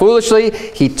charge God foolishly.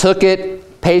 He took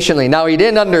it patiently. Now, he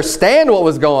didn't understand what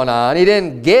was going on. He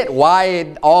didn't get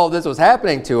why all of this was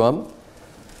happening to him.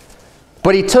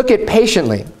 But he took it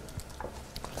patiently.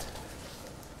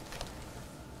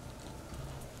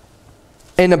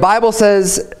 And the Bible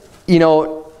says, you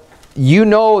know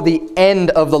the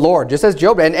end of the Lord, just as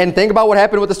Job. And think about what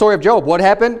happened with the story of Job. What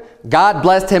happened? God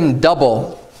blessed him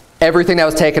double everything that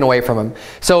was taken away from him.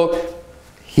 So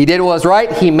He did what was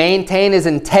right. He maintained his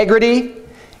integrity.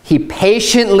 He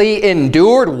patiently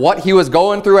endured what he was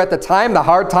going through at the time, the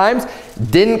hard times.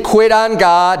 Didn't quit on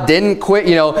God, didn't quit,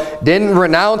 didn't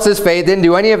renounce his faith, didn't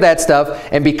do any of that stuff.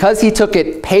 And because he took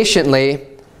it patiently,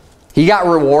 he got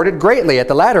rewarded greatly at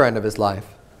the latter end of his life.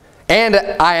 And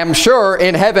I am sure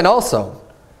in heaven also,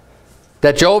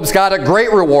 that Job's got a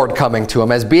great reward coming to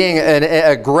him as being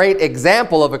a great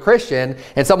example of a Christian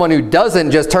and someone who doesn't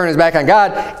just turn his back on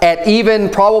God at even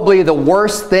probably the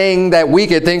worst thing that we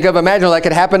could think of. Imagine that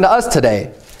could happen to us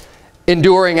today,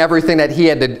 enduring everything that he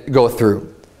had to go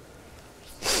through.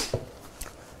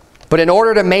 But in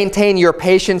order to maintain your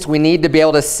patience, we need to be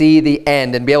able to see the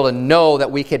end and be able to know that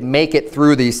we could make it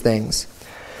through these things.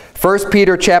 1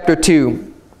 Peter chapter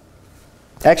 2.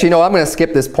 Actually, no, I'm going to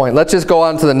skip this point. Let's just go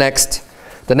on to the next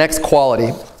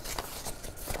quality.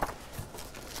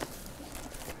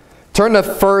 Turn to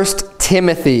 1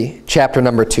 Timothy chapter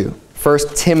number 2. 1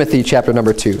 Timothy chapter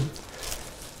number 2. I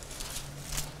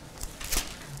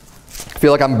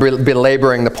feel like I'm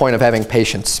belaboring the point of having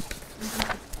patience.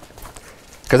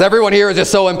 Because everyone here is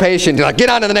just so impatient. You're like, get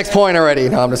on to the next point already.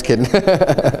 No, I'm just kidding. You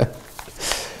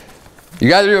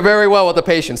guys are doing very well with the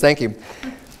patience. Thank you.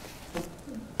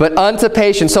 But unto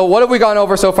patience. So what have we gone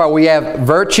over so far? We have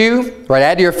virtue, right?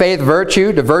 Add to your faith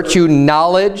virtue. To virtue,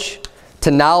 knowledge.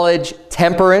 To knowledge,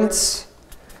 temperance.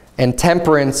 And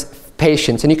temperance,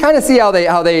 patience. And you kind of see how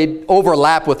they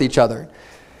overlap with each other.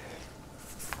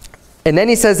 And then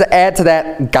he says to add to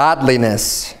that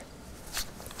godliness.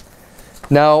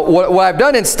 Now, what I've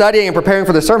done in studying and preparing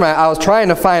for the sermon, I was trying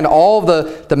to find all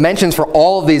of the mentions for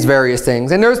all of these various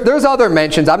things. And there's other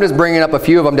mentions. I'm just bringing up a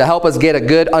few of them to help us get a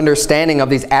good understanding of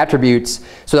these attributes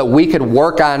so that we could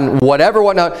work on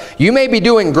whatnot. You may be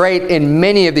doing great in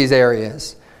many of these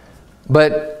areas,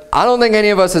 but I don't think any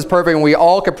of us is perfect, and we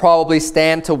all could probably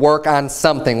stand to work on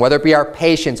something, whether it be our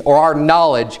patience or our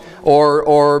knowledge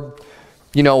or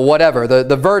whatever,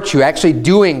 the virtue, actually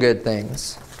doing good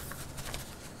things.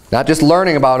 Not just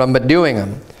learning about them, but doing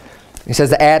them. He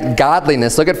says to add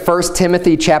godliness. Look at 1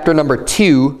 Timothy chapter number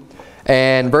 2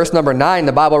 and verse number 9.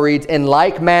 The Bible reads, in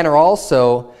like manner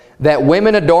also, that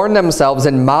women adorn themselves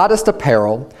in modest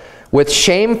apparel, with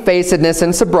shamefacedness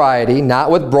and sobriety,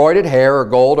 not with broided hair or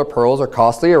gold or pearls or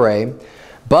costly array,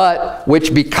 but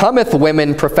which becometh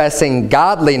women professing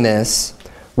godliness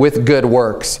with good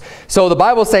works. So the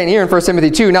Bible's saying here in 1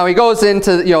 Timothy 2, now he goes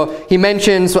into, he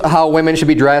mentions how women should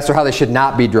be dressed or how they should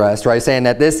not be dressed, right? Saying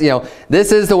that this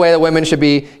is the way that women should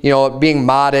be, being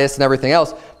modest and everything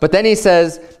else. But then he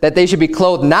says that they should be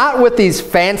clothed not with these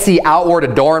fancy outward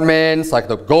adornments like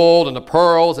the gold and the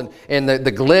pearls and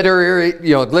the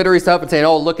glittery stuff and saying,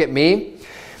 oh, look at me.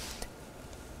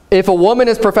 If a woman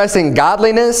is professing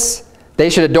godliness, they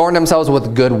should adorn themselves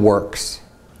with good works.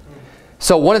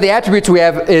 So one of the attributes we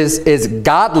have is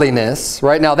godliness,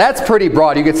 right? Now that's pretty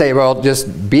broad. You could say, well,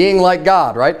 just being like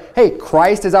God, right? Hey,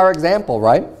 Christ is our example,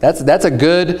 right? That's a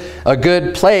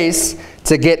good place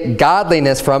to get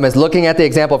godliness from, is looking at the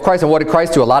example of Christ. And what did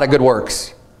Christ do? A lot of good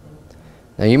works.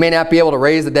 Now you may not be able to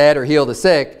raise the dead or heal the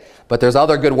sick, but there's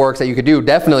other good works that you could do.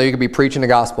 Definitely you could be preaching the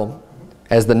gospel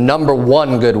as the number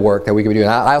one good work that we could be doing.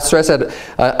 I'll stress that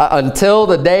until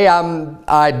the day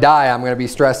I die, I'm going to be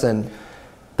stressing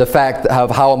the fact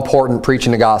of how important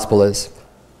preaching the gospel is.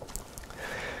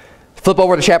 Flip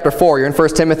over to chapter 4. You're in 1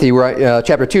 Timothy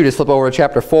chapter 2. Just flip over to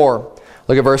chapter 4.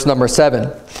 Look at verse number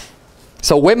 7.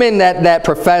 So women that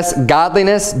profess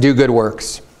godliness do good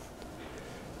works.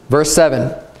 Verse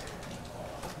 7.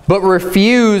 But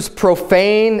refuse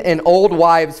profane and old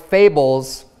wives'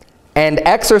 fables, and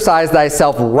exercise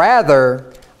thyself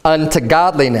rather unto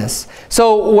godliness.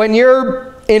 So when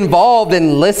you're involved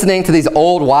in listening to these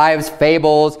old wives'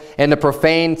 fables and the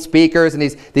profane speakers and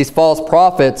these false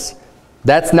prophets,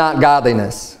 that's not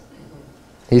godliness.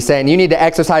 He's saying you need to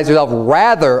exercise yourself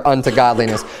rather unto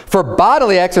godliness. For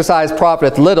bodily exercise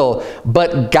profiteth little,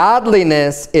 but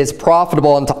godliness is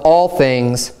profitable unto all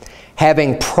things,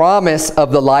 having promise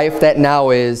of the life that now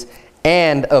is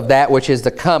and of that which is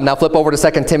to come. Now flip over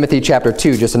to 2 Timothy chapter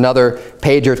 2, just another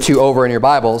page or two over in your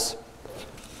Bibles.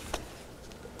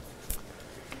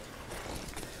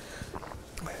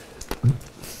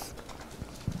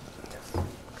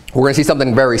 We're going to see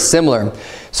something very similar.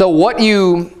 So what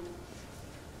you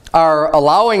are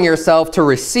allowing yourself to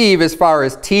receive as far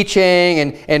as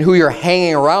teaching and who you're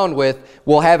hanging around with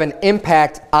will have an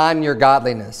impact on your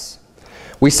godliness.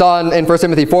 We saw in 1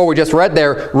 Timothy 4, we just read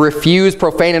there, refuse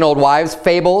profane and old wives'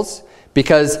 fables,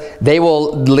 because they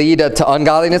will lead to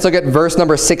ungodliness. Look at verse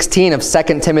number 16 of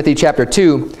 2 Timothy chapter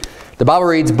 2. The Bible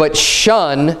reads, but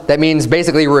shun, that means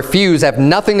basically refuse, have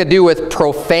nothing to do with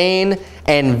profane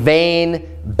and vain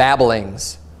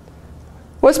babblings.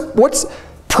 What's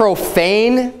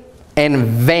profane and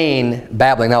vain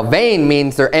babbling? Now, vain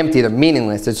means they're empty, they're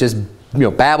meaningless. It's just,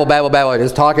 babble, babble, babble,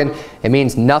 just talking. It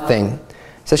means nothing.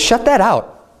 It says, shut that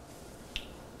out.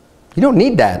 You don't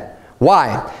need that.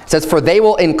 Why? It says, for they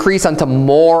will increase unto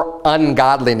more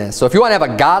ungodliness. So if you want to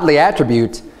have a godly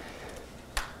attribute,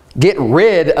 get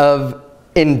rid of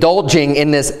indulging in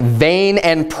this vain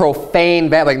and profane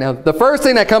babbling. Now, the first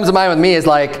thing that comes to mind with me is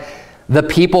like the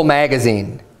People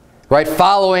magazine, right?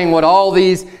 Following what all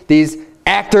these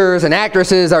actors and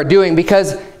actresses are doing,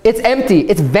 because it's empty,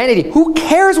 it's vanity. Who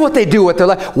cares what they do with their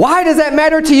life? Why does that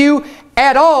matter to you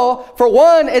at all? For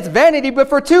one, it's vanity, but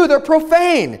for two, they're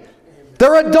profane.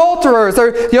 They're adulterers.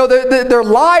 They're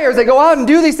liars. They go out and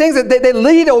do these things. They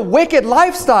lead a wicked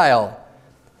lifestyle.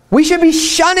 We should be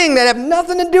shunning that, have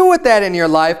nothing to do with that in your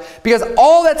life, because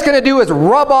all that's going to do is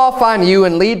rub off on you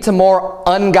and lead to more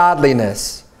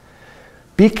ungodliness.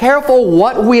 Be careful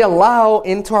what we allow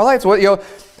into our lives.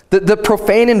 The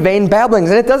profane and vain babblings.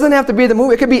 And it doesn't have to be the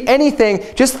movie. It could be anything.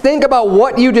 Just think about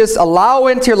what you just allow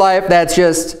into your life that's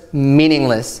just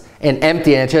meaningless and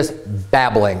empty, and it's just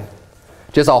babbling.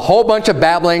 Just a whole bunch of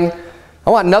babbling. I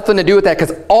want nothing to do with that,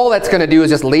 because all that's going to do is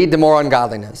just lead to more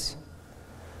ungodliness.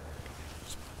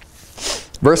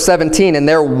 Verse 17, and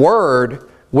their word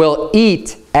will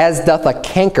eat as doth a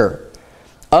canker,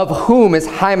 of whom is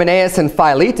Hymenaeus and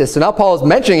Philetus. So now Paul is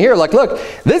mentioning here, like, look,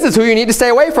 this is who you need to stay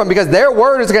away from, because their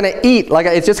word is going to eat. Like,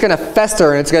 it's just going to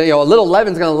fester, and it's going to, a little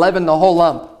leaven is going to leaven the whole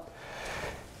lump.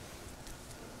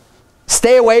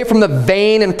 Stay away from the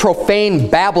vain and profane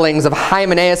babblings of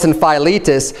Hymenaeus and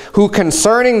Philetus, who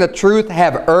concerning the truth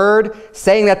have erred,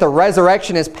 saying that the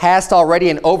resurrection is past already,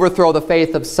 and overthrow the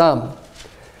faith of some.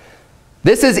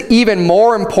 This is even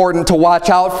more important to watch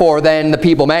out for than the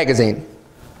People magazine.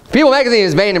 People magazine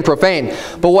is vain and profane.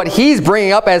 But what he's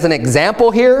bringing up as an example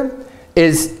here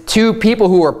is two people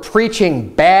who are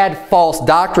preaching bad, false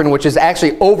doctrine, which is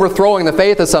actually overthrowing the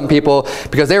faith of some people,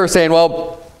 because they were saying,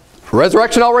 well,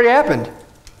 resurrection already happened.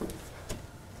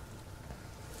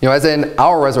 As in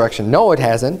our resurrection. No, it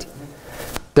hasn't.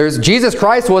 Jesus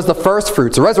Christ was the first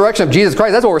fruits. The resurrection of Jesus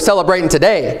Christ, that's what we're celebrating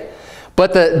today.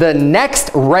 But the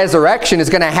next resurrection is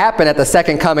going to happen at the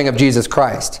second coming of Jesus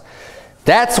Christ.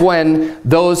 That's when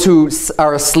those who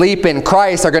are asleep in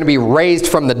Christ are going to be raised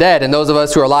from the dead, and those of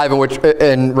us who are alive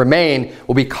and remain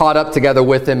will be caught up together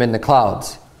with him in the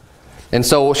clouds. And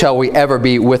so shall we ever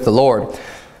be with the Lord.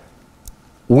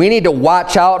 We need to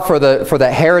watch out for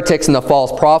the heretics and the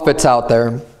false prophets out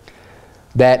there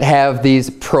that have these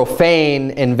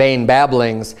profane and vain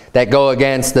babblings that go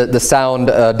against the sound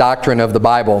doctrine of the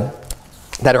Bible,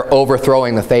 that are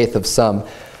overthrowing the faith of some.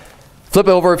 Flip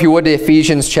over, if you would, to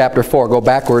Ephesians chapter 4. Go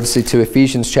backwards to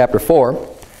Ephesians chapter 4.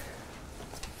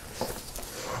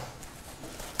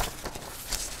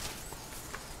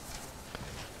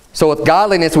 So with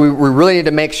godliness, we really need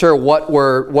to make sure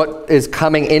what is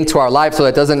coming into our life, so that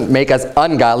it doesn't make us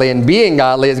ungodly. And being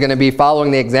godly is going to be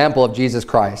following the example of Jesus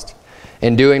Christ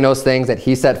and doing those things that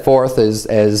he set forth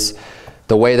as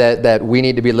the way that we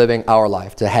need to be living our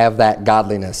life, to have that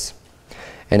godliness.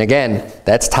 And again,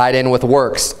 that's tied in with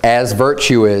works, as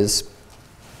virtue is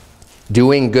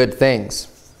doing good things.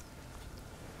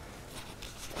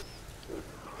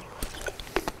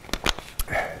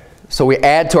 So we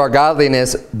add to our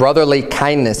godliness brotherly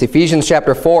kindness. Ephesians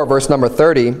chapter 4, verse number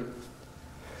 30.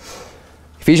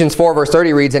 Ephesians 4, verse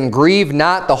 30 reads, and grieve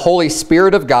not the Holy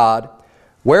Spirit of God,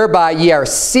 whereby ye are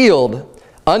sealed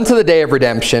unto the day of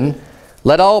redemption.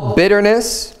 Let all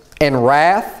bitterness and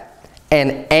wrath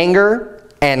and anger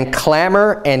and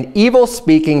clamor and evil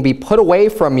speaking be put away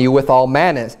from you with all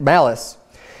malice.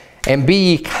 And be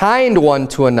ye kind one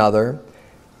to another,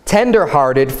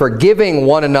 tender-hearted, forgiving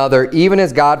one another, even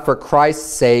as God for Christ's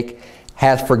sake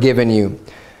hath forgiven you.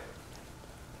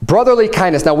 Brotherly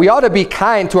kindness. Now, we ought to be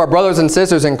kind to our brothers and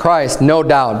sisters in Christ, no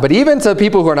doubt. But even to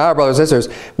people who are not our brothers and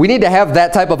sisters, we need to have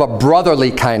that type of a brotherly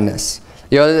kindness.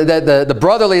 The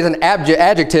brotherly is an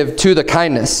adjective to the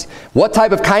kindness. What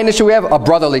type of kindness should we have? A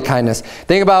brotherly kindness.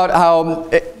 Think about how,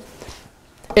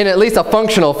 in at least a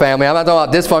functional family, I'm not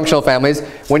talking about dysfunctional families,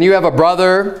 when you have a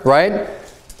brother, right,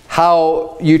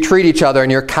 how you treat each other and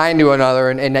you're kind to another,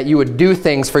 and that you would do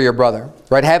things for your brother,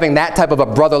 right? Having that type of a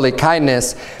brotherly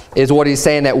kindness is what he's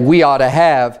saying that we ought to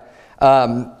have.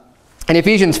 In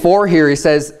Ephesians 4 here, he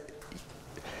says,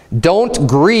 don't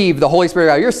grieve the Holy Spirit of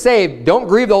God. You're saved. Don't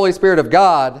grieve the Holy Spirit of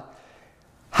God.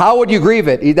 How would you grieve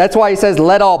it? That's why he says,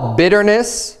 let all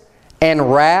bitterness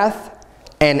and wrath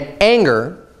and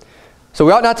anger. So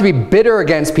we ought not to be bitter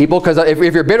against people, because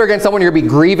if you're bitter against someone, you're going to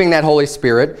be grieving that Holy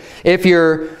Spirit. If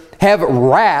you're have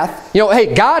wrath. You know,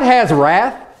 hey, God has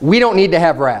wrath. We don't need to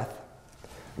have wrath.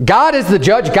 God is the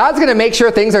judge. God's going to make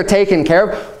sure things are taken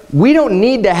care of. We don't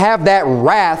need to have that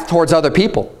wrath towards other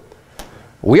people.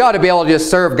 We ought to be able to just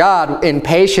serve God in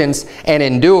patience and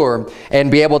endure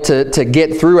and be able to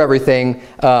get through everything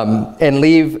and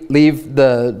leave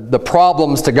the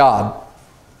problems to God.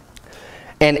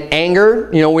 And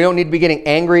anger, you know, we don't need to be getting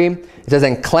angry. It says,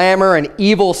 and clamor and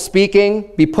evil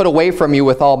speaking be put away from you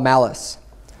with all malice.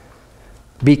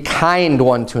 Be kind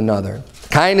one to another.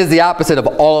 Kind is the opposite of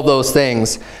all of those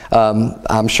things.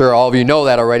 I'm sure all of you know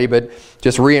that already, but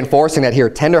just reinforcing that here.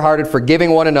 Tenderhearted, forgiving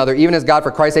one another, even as God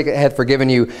for Christ's sake hath forgiven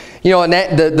you. You know, and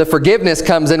that, the forgiveness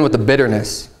comes in with the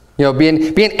bitterness. You know,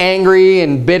 being angry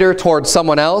and bitter towards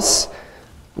someone else,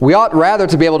 we ought rather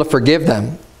to be able to forgive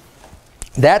them.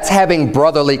 That's having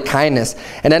brotherly kindness.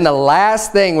 And then the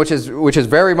last thing, which is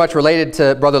very much related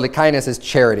to brotherly kindness, is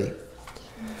charity.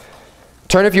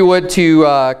 Turn, if you would, to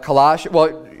Colossians.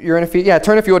 Well, you're in Ephesians. Yeah,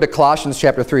 turn, if you would, to Colossians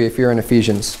chapter 3 if you're in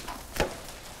Ephesians.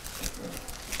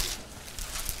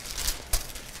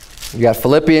 You got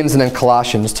Philippians and then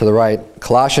Colossians to the right.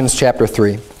 Colossians chapter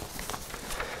 3.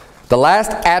 The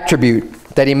last attribute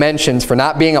that he mentions for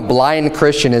not being a blind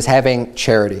Christian is having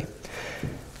charity.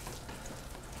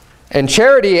 And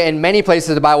charity in many places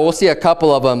in the Bible, we'll see a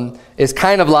couple of them, is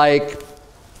kind of like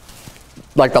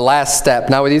the last step.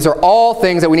 Now, these are all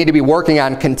things that we need to be working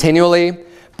on continually,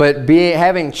 but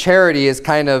having charity is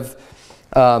kind of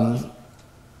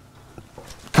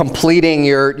completing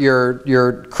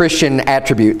your Christian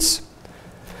attributes.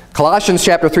 Colossians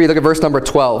chapter 3, look at verse number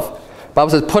 12. The Bible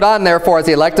says, put on therefore as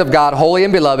the elect of God, holy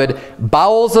and beloved,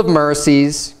 bowels of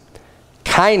mercies,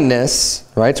 kindness,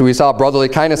 right? So we saw brotherly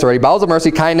kindness already. Bowels of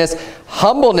mercy, kindness,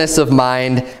 humbleness of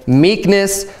mind,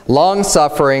 meekness,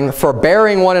 long-suffering,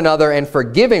 forbearing one another and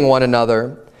forgiving one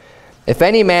another. If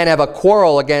any man have a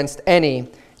quarrel against any,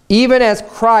 even as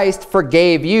Christ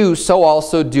forgave you, so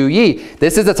also do ye.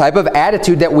 This is the type of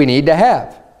attitude that we need to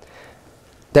have.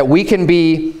 That we can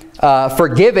be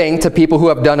forgiving to people who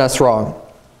have done us wrong.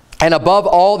 And above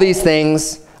all these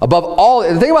things, think about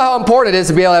how important it is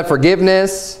to be able to have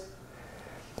forgiveness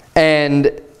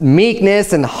and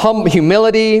meekness and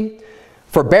humility,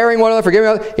 forbearing one another, forgiving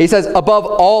one another. He says, above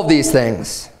all these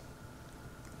things,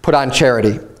 put on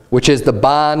charity, which is the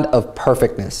bond of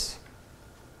perfectness.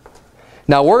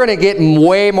 Now, we're going to get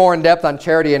way more in depth on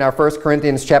charity in our 1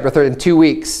 Corinthians chapter 13 in 2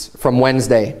 weeks from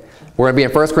Wednesday. We're going to be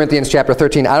in 1 Corinthians chapter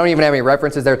 13. I don't even have any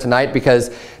references there tonight because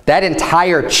that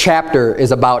entire chapter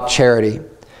is about charity.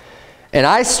 And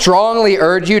I strongly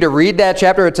urge you to read that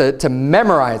chapter, to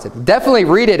memorize it. Definitely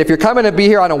read it. If you're coming to be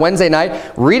here on a Wednesday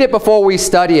night, read it before we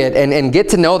study it and get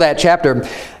to know that chapter.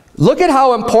 Look at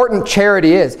how important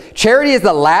charity is. Charity is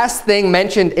the last thing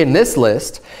mentioned in this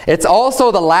list. It's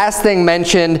also the last thing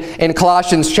mentioned in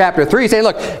Colossians chapter 3, saying,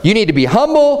 look, you need to be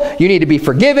humble, you need to be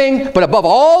forgiving, but above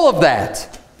all of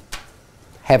that,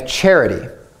 have charity.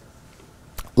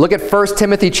 Look at 1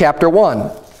 Timothy chapter 1.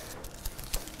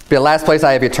 Be the last place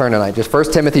I have you turn tonight, just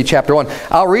 1 Timothy chapter 1.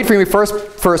 I'll read for you first.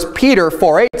 1 Peter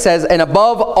 4:8 says, and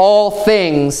above all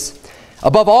things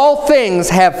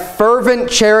have fervent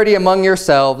charity among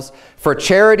yourselves, for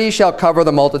charity shall cover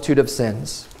the multitude of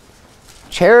sins.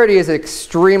 Charity is an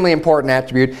extremely important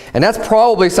attribute, and that's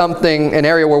probably an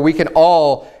area where we can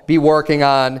all be working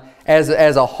on as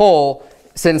a whole,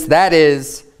 since that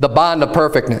is the bond of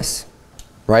perfectness,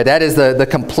 right? That is the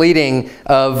completing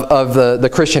of the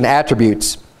Christian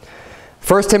attributes.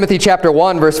 1 Timothy chapter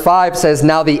 1 verse 5 says,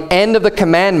 now the end of the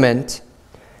commandment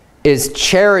is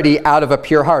charity out of a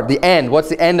pure heart. The end. What's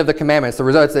the end of the commandment? It's the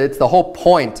result. It's the whole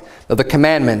point of the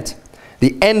commandment.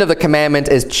 The end of the commandment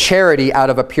is charity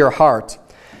out of a pure heart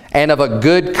and of a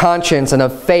good conscience and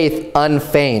of faith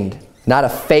unfeigned. Not a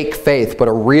fake faith, but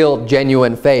a real,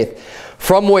 genuine faith.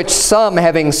 From which some,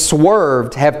 having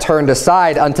swerved, have turned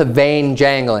aside unto vain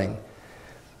jangling.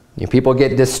 People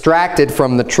get distracted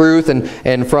from the truth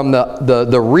and from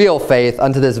the real faith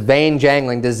unto this vain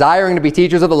jangling, desiring to be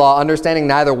teachers of the law, understanding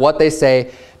neither what they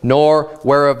say nor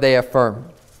whereof they affirm.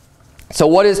 So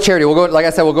what is charity? Like I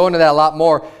said, we'll go into that a lot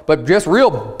more. But just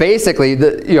real basically,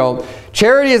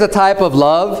 charity is a type of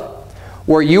love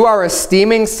where you are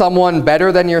esteeming someone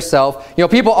better than yourself.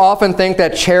 People often think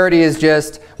that charity is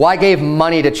just, well, I gave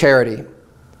money to charity.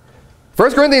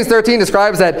 1 Corinthians 13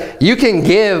 describes that you can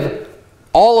give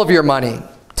all of your money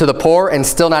to the poor and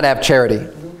still not have charity.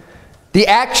 The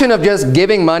action of just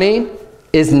giving money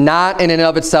is not in and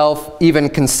of itself even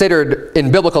considered, in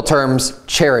biblical terms,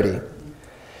 charity.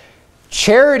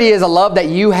 Charity is a love that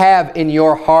you have in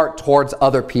your heart towards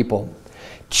other people.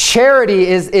 Charity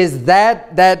is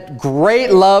that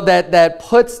great love that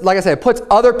puts, like I said, puts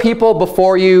other people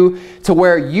before you, to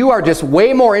where you are just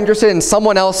way more interested in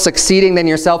someone else succeeding than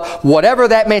yourself, whatever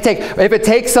that may take. If it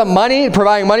takes some money,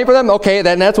 providing money for them, okay,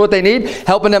 then that's what they need,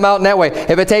 helping them out in that way.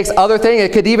 If it takes other things,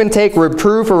 it could even take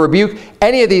reproof or rebuke,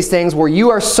 any of these things where you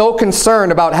are so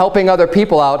concerned about helping other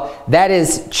people out. That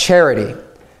is charity.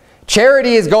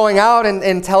 Charity is going out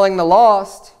and telling the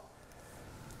lost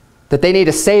that they need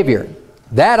a Savior.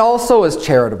 That also is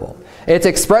charitable. It's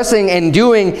expressing and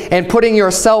doing and putting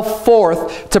yourself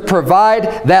forth to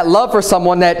provide that love for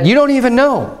someone that you don't even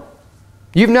know.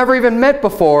 You've never even met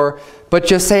before, but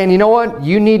just saying, you know what,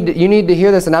 you need to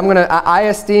hear this, and I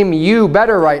esteem you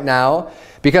better right now,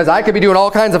 because I could be doing all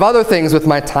kinds of other things with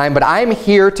my time, but I'm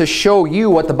here to show you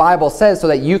what the Bible says so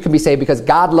that you can be saved, because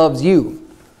God loves you.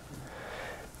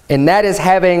 And that is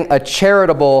having a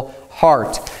charitable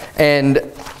heart.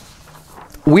 And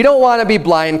we don't want to be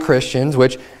blind Christians,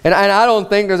 and I don't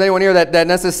think there's anyone here that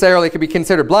necessarily could be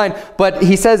considered blind, but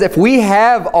he says if we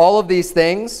have all of these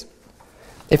things,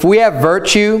 if we have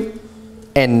virtue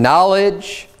and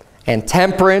knowledge and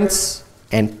temperance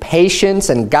and patience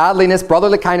and godliness,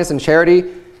 brotherly kindness and charity,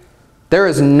 there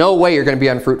is no way you're going to be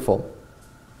unfruitful.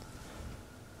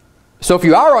 So if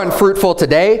you are unfruitful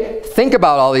today, think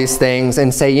about all these things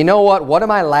and say, you know what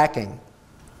am I lacking?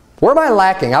 Where am I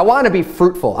lacking? I want to be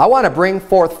fruitful. I want to bring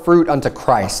forth fruit unto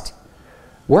Christ.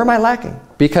 Where am I lacking?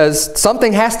 Because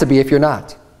something has to be if you're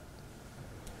not.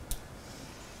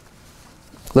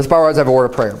 Let's bow our heads and have a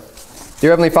word of prayer. Dear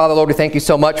Heavenly Father, Lord, we thank you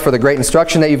so much for the great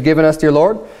instruction that you've given us, dear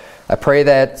Lord. I pray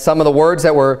that some of the words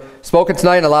that were spoken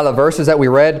tonight and a lot of the verses that we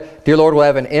read, dear Lord, will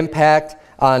have an impact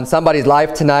on somebody's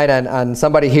life tonight, and on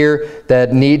somebody here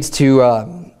that needs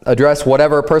to address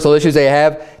whatever personal issues they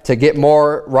have to get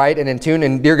more right and in tune.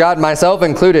 And dear God, myself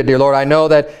included, dear Lord, I know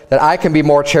that I can be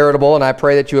more charitable, and I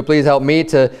pray that you would please help me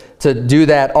to do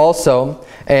that also.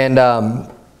 And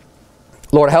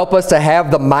Lord, help us to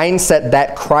have the mindset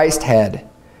that Christ had.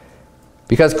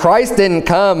 Because Christ didn't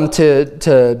come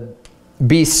to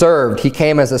be served. He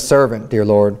came as a servant, dear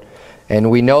Lord. And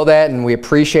we know that, and we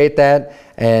appreciate that.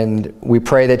 And we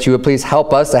pray that you would please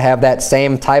help us to have that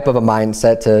same type of a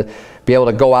mindset, to be able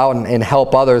to go out and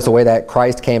help others the way that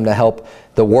Christ came to help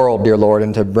the world, dear Lord,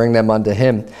 and to bring them unto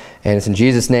him. And it's in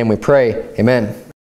Jesus' name we pray. Amen.